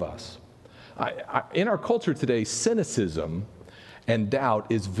to give us. In our culture today, cynicism and doubt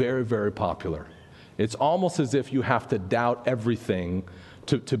is very, very popular. It's almost as if you have to doubt everything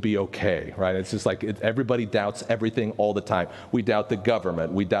to be okay, right? It's just like everybody doubts everything all the time. We doubt the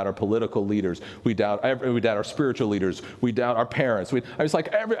government. We doubt our political leaders. We doubt our spiritual leaders. We doubt our parents. It's like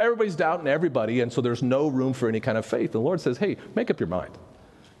everybody's doubting everybody, and so there's no room for any kind of faith. The Lord says, hey, make up your mind.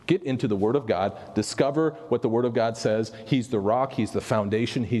 Get into the Word of God. Discover what the Word of God says. He's the rock. He's the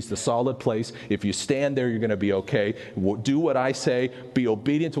foundation. He's the solid place. If you stand there, you're going to be okay. Do what I say. Be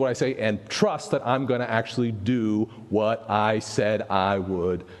obedient to what I say. And trust that I'm going to actually do what I said I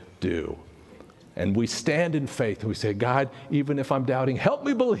would do. And we stand in faith. And we say, God, even if I'm doubting, help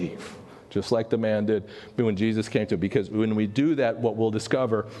me believe. Just like the man did when Jesus came to him. Because when we do that, what we'll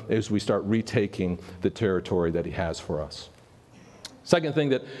discover is we start retaking the territory that he has for us. Second thing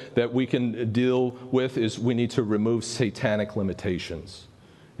that we can deal with is we need to remove satanic limitations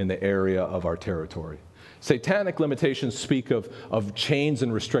in the area of our territory. Satanic limitations speak of chains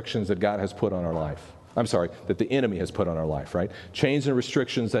and restrictions that God has put on our life. that the enemy has put on our life, right? Chains and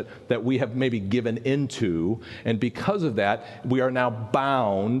restrictions that we have maybe given into, and because of that, we are now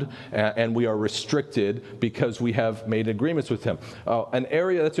bound and we are restricted because we have made agreements with him. An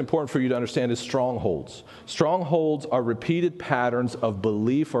area that's important for you to understand is strongholds. Strongholds are repeated patterns of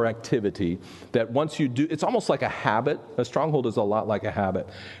belief or activity that once you do, it's almost like a habit. A stronghold is a lot like a habit.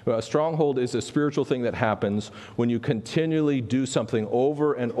 A stronghold is a spiritual thing that happens when you continually do something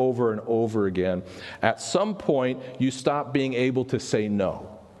over and over and over again. At some point, you stop being able to say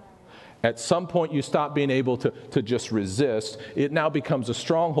no. At some point, you stop being able to just resist. It now becomes a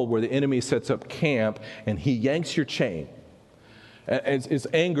stronghold where the enemy sets up camp and he yanks your chain. His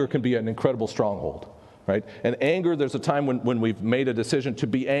anger can be an incredible stronghold, right? And anger, there's a time when we've made a decision to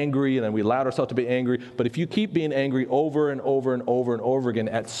be angry and then we allowed ourselves to be angry. But if you keep being angry over and over and over and over again,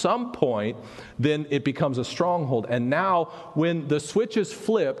 at some point, then it becomes a stronghold. And now when the switch is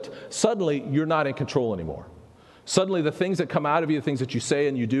flipped, suddenly you're not in control anymore. Suddenly the things that come out of you, the things that you say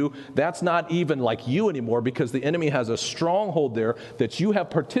and you do, that's not even like you anymore because the enemy has a stronghold there that you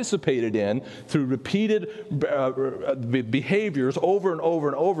have participated in through repeated behaviors over and over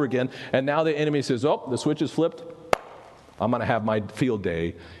and over again. And now the enemy says, oh, the switch is flipped. I'm going to have my field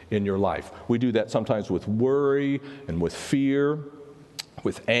day in your life. We do that sometimes with worry and with fear,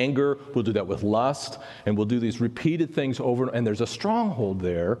 with anger. We'll do that with lust, and we'll do these repeated things over, and there's a stronghold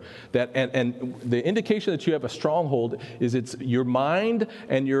there that, and the indication that you have a stronghold is it's your mind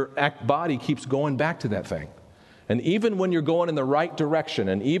and your body keeps going back to that thing. And even when you're going in the right direction,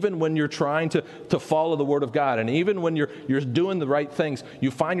 and even when you're trying to follow the Word of God, and even when you're doing the right things, you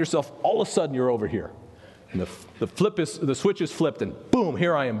find yourself all of a sudden you're over here. And the switch is flipped, and boom,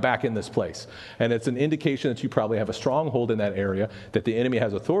 here I am back in this place. And it's an indication that you probably have a stronghold in that area, that the enemy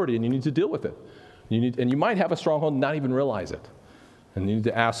has authority, and you need to deal with it. And you might have a stronghold and not even realize it. And you need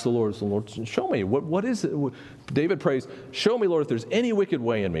to ask the Lord, show me, what is it? David prays, show me, Lord, if there's any wicked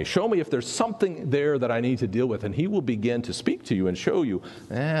way in me. Show me if there's something there that I need to deal with. And he will begin to speak to you and show you,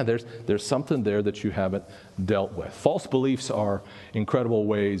 there's something there that you haven't dealt with. False beliefs are incredible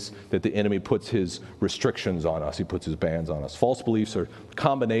ways that the enemy puts his restrictions on us. He puts his bans on us. False beliefs are a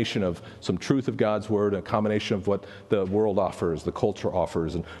combination of some truth of God's word, a combination of what the world offers, the culture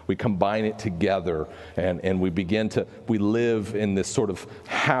offers, and we combine it together, and we live in this sort of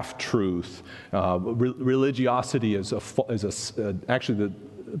half-truth. Religiosity is actually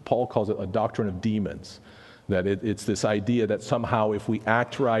Paul calls it a doctrine of demons. That it's this idea that somehow if we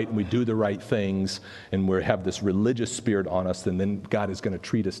act right and we do the right things and we have this religious spirit on us, then God is going to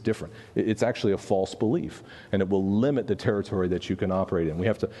treat us different. It's actually a false belief, and it will limit the territory that you can operate in. We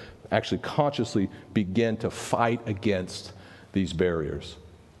have to actually consciously begin to fight against these barriers.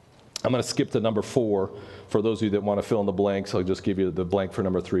 I'm going to skip to number 4. For those of you that want to fill in the blanks, I'll just give you the blank for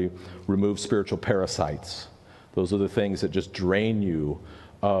number 3. Remove spiritual parasites. Those are the things that just drain you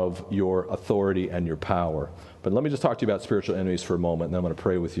of your authority and your power. But let me just talk to you about spiritual enemies for a moment, and then I'm going to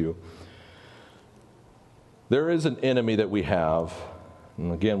pray with you. There is an enemy that we have,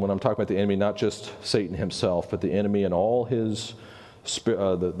 and again, when I'm talking about the enemy, not just Satan himself, but the enemy and all his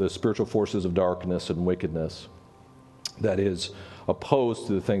the spiritual forces of darkness and wickedness that is opposed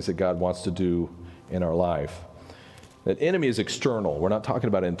to the things that God wants to do in our life. That enemy is external. We're not talking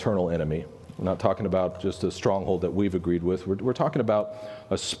about an internal enemy. We're not talking about just a stronghold that we've agreed with. We're talking about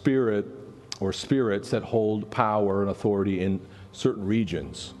a spirit or spirits that hold power and authority in certain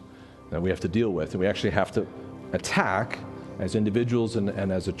regions that we have to deal with, and we actually have to attack as individuals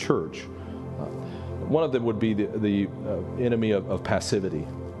and as a church. One of them would be the enemy of passivity.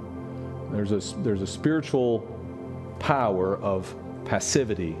 There's a spiritual power of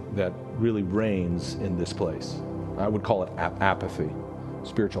passivity that really reigns in this place. I would call it apathy,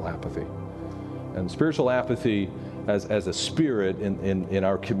 spiritual apathy. And spiritual apathy as a spirit in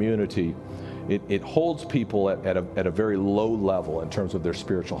our community, it holds people at a very low level in terms of their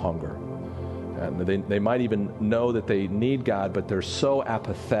spiritual hunger. And they might even know that they need God, but they're so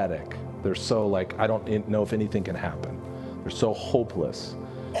apathetic. They're so like, I don't know if anything can happen. They're so hopeless.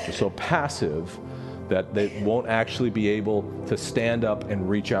 They're so passive that they won't actually be able to stand up and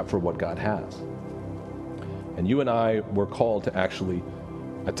reach out for what God has. And you and I were called to actually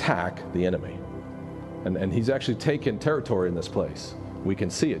attack the enemy. And he's actually taken territory in this place. We can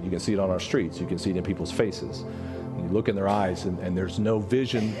see it. You can see it on our streets. You can see it in people's faces. And you look in their eyes, and there's no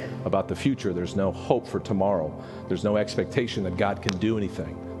vision about the future. There's no hope for tomorrow. There's no expectation that God can do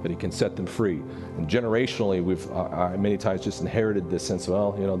anything, that he can set them free. And generationally, we've many times just inherited this sense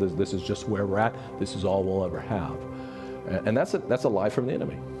of, this is just where we're at. This is all we'll ever have. And that's a lie from the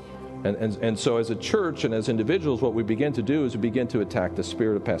enemy. And so as a church and as individuals, what we begin to do is we begin to attack the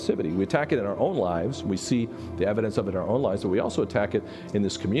spirit of passivity. We attack it in our own lives. We see the evidence of it in our own lives, but we also attack it in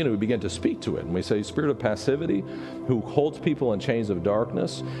this community. We begin to speak to it. And we say, spirit of passivity, who holds people in chains of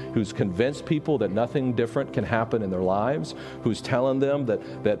darkness, who's convinced people that nothing different can happen in their lives, who's telling them that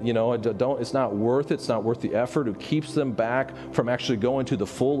it's not worth it, it's not worth the effort, who keeps them back from actually going to the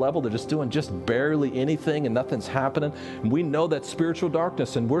full level. They're just doing barely anything and nothing's happening. And we know that spiritual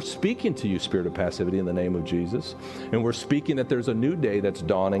darkness, and we're speaking to you, spirit of passivity, in the name of Jesus. And we're speaking that there's a new day that's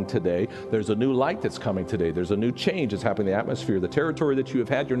dawning today. There's a new light that's coming today. There's a new change that's happening in the atmosphere. The territory that you have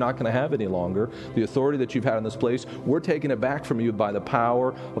had, you're not going to have any longer. The authority that you've had in this place, we're taking it back from you by the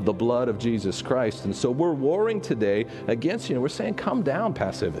power of the blood of Jesus Christ. And so we're warring today against you. And we're saying, come down,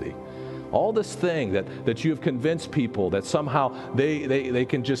 passivity. All this thing that you have convinced people that somehow they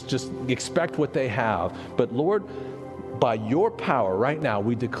can just expect what they have. But Lord, by your power right now,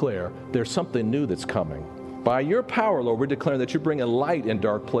 we declare there's something new that's coming. By your power, Lord, we're declaring that you're bringing light in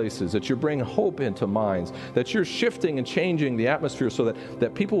dark places, that you're bringing hope into minds, that you're shifting and changing the atmosphere so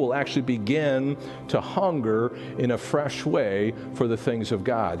that people will actually begin to hunger in a fresh way for the things of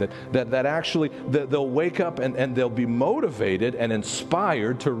God, that actually they'll wake up and they'll be motivated and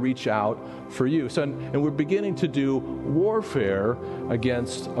inspired to reach out for you. So, and we're beginning to do warfare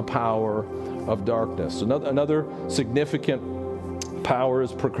against a power of darkness. Another significant power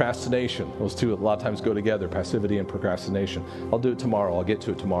is procrastination. Those two a lot of times go together, passivity and procrastination. I'll do it tomorrow. I'll get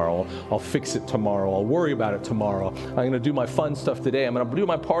to it tomorrow. I'll fix it tomorrow. I'll worry about it tomorrow. I'm going to do my fun stuff today. I'm going to do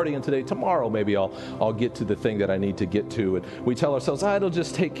my partying today. Tomorrow maybe I'll get to the thing that I need to get to. And we tell ourselves, it'll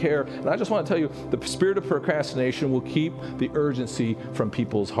just take care. And I just want to tell you, the spirit of procrastination will keep the urgency from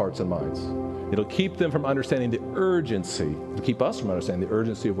people's hearts and minds. It'll keep them from understanding the urgency. It'll keep us from understanding the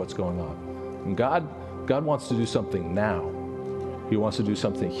urgency of what's going on. And God wants to do something now. He wants to do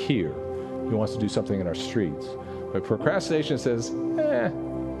something here. He wants to do something in our streets. But procrastination says,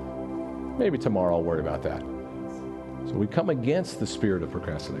 maybe tomorrow I'll worry about that. So we come against the spirit of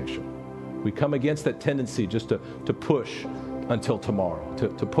procrastination. We come against that tendency just to push until tomorrow,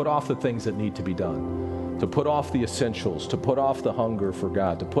 to put off the things that need to be done, to put off the essentials, to put off the hunger for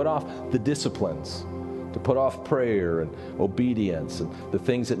God, to put off the disciplines, to put off prayer and obedience and the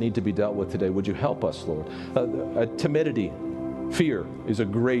things that need to be dealt with today. Would you help us, Lord? Timidity. Fear is a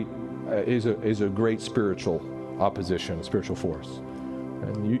great spiritual opposition, a spiritual force.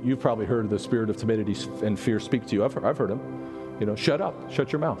 And you've probably heard the spirit of timidity and fear speak to you. I've heard them. Shut up,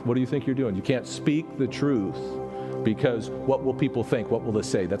 shut your mouth. What do you think you're doing? You can't speak the truth because what will people think? What will they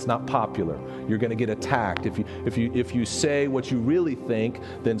say? That's not popular. You're going to get attacked. If you say what you really think,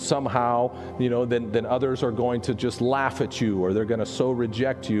 then somehow, then others are going to just laugh at you, or they're going to so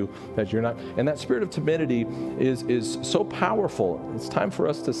reject you that you're not. And that spirit of timidity is so powerful. It's time for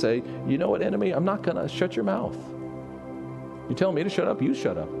us to say, you know what, enemy? I'm not going to shut your mouth. You tell me to shut up, you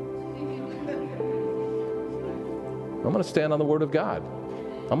shut up. I'm going to stand on the word of God.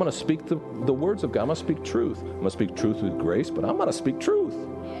 I'm going to speak the words of God. I'm going to speak truth. I'm going to speak truth with grace, but I'm going to speak truth.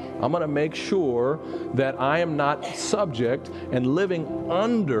 I'm going to make sure that I am not subject and living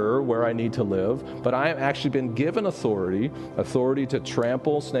under where I need to live, but I have actually been given authority to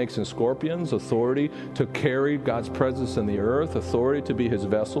trample snakes and scorpions, authority to carry God's presence in the earth, authority to be his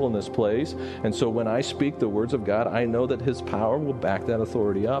vessel in this place. And so when I speak the words of God, I know that his power will back that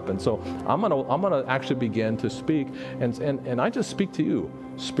authority up. And so I'm going to actually begin to speak, and I just speak to you,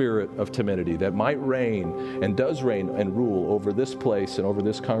 spirit of timidity, that might reign and does reign and rule over this place and over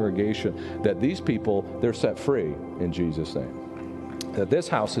this congregation, that these people, they're set free in Jesus' name. That this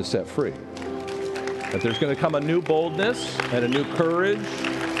house is set free. That there's going to come a new boldness and a new courage.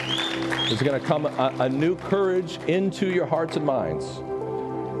 There's going to come a new courage into your hearts and minds.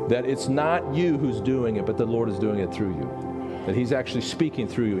 That it's not you who's doing it, but the Lord is doing it through you. That he's actually speaking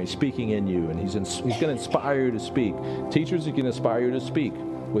through you, he's speaking in you, and he's going to inspire you to speak. Teachers, he can inspire you to speak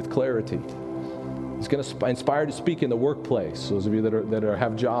with clarity. He's going to inspire you to speak in the workplace. Those of you that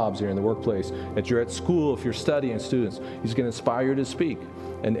have jobs here in the workplace, that you're at school, if you're studying students, he's going to inspire you to speak.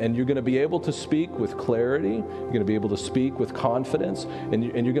 And you're going to be able to speak with clarity. You're going to be able to speak with confidence. And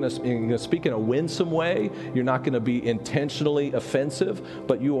you're going to speak in a winsome way. You're not going to be intentionally offensive.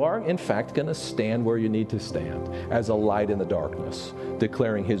 But you are, in fact, going to stand where you need to stand as a light in the darkness,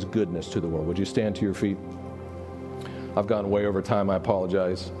 declaring his goodness to the world. Would you stand to your feet? I've gone way over time. I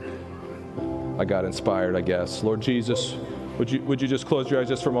apologize. I got inspired, I guess. Lord Jesus, would you just close your eyes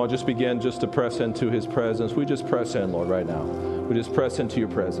just for a moment? Just begin just to press into his presence. We just press in, Lord, right now. We just press into your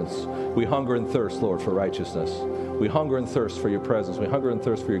presence. We hunger and thirst, Lord, for righteousness. We hunger and thirst for your presence. We hunger and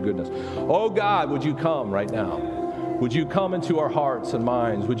thirst for your goodness. Oh God, would you come right now? Would you come into our hearts and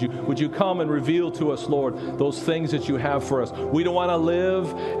minds? Would you come and reveal to us, Lord, those things that you have for us? We don't want to live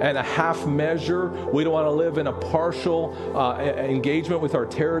in a half measure. We don't want to live in a partial engagement with our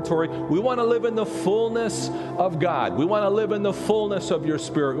territory. We want to live in the fullness of God. We want to live in the fullness of your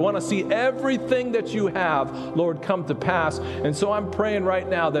Spirit. We want to see everything that you have, Lord, come to pass. And so I'm praying right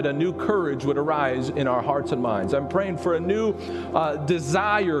now that a new courage would arise in our hearts and minds. I'm praying for a new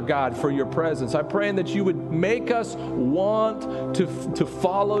desire, God, for your presence. I'm praying that you would make us want to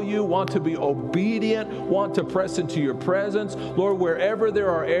follow you, want to be obedient, want to press into your presence. Lord, wherever there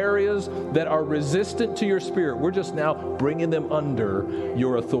are areas that are resistant to your Spirit, we're just now bringing them under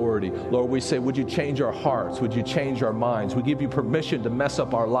your authority. Lord, we say, would you change our hearts? Would you change our minds? We give you permission to mess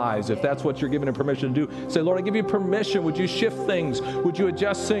up our lives. If that's what you're giving him permission to do, say, Lord, I give you permission. Would you shift things? Would you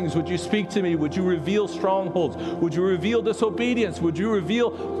adjust things? Would you speak to me? Would you reveal strongholds? Would you reveal disobedience? Would you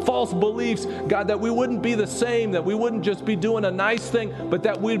reveal false beliefs? God, that we wouldn't be the same, that we wouldn't just be doing a nice thing, but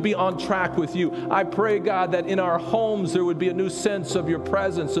that we'd be on track with you. I pray, God, that in our homes there would be a new sense of your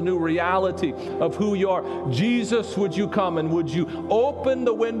presence, a new reality of who you are. Jesus, would you come and would you open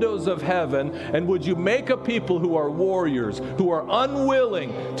the windows of heaven, and would you make a people who are warriors, who are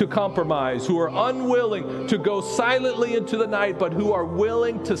unwilling to compromise, who are unwilling to go silently into the night, but who are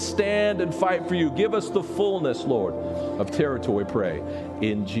willing to stand and fight for you. Give us the fullness, Lord, of territory, pray.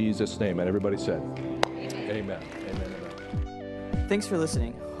 In Jesus' name. And everybody said, amen. Amen. Thanks for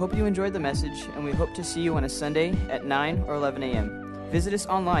listening. Hope you enjoyed the message, and we hope to see you on a Sunday at 9 or 11 a.m. Visit us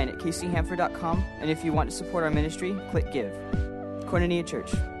online at kchamford.com, and if you want to support our ministry, click Give. Koinonia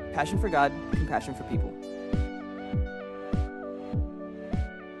Church. Passion for God, compassion for people.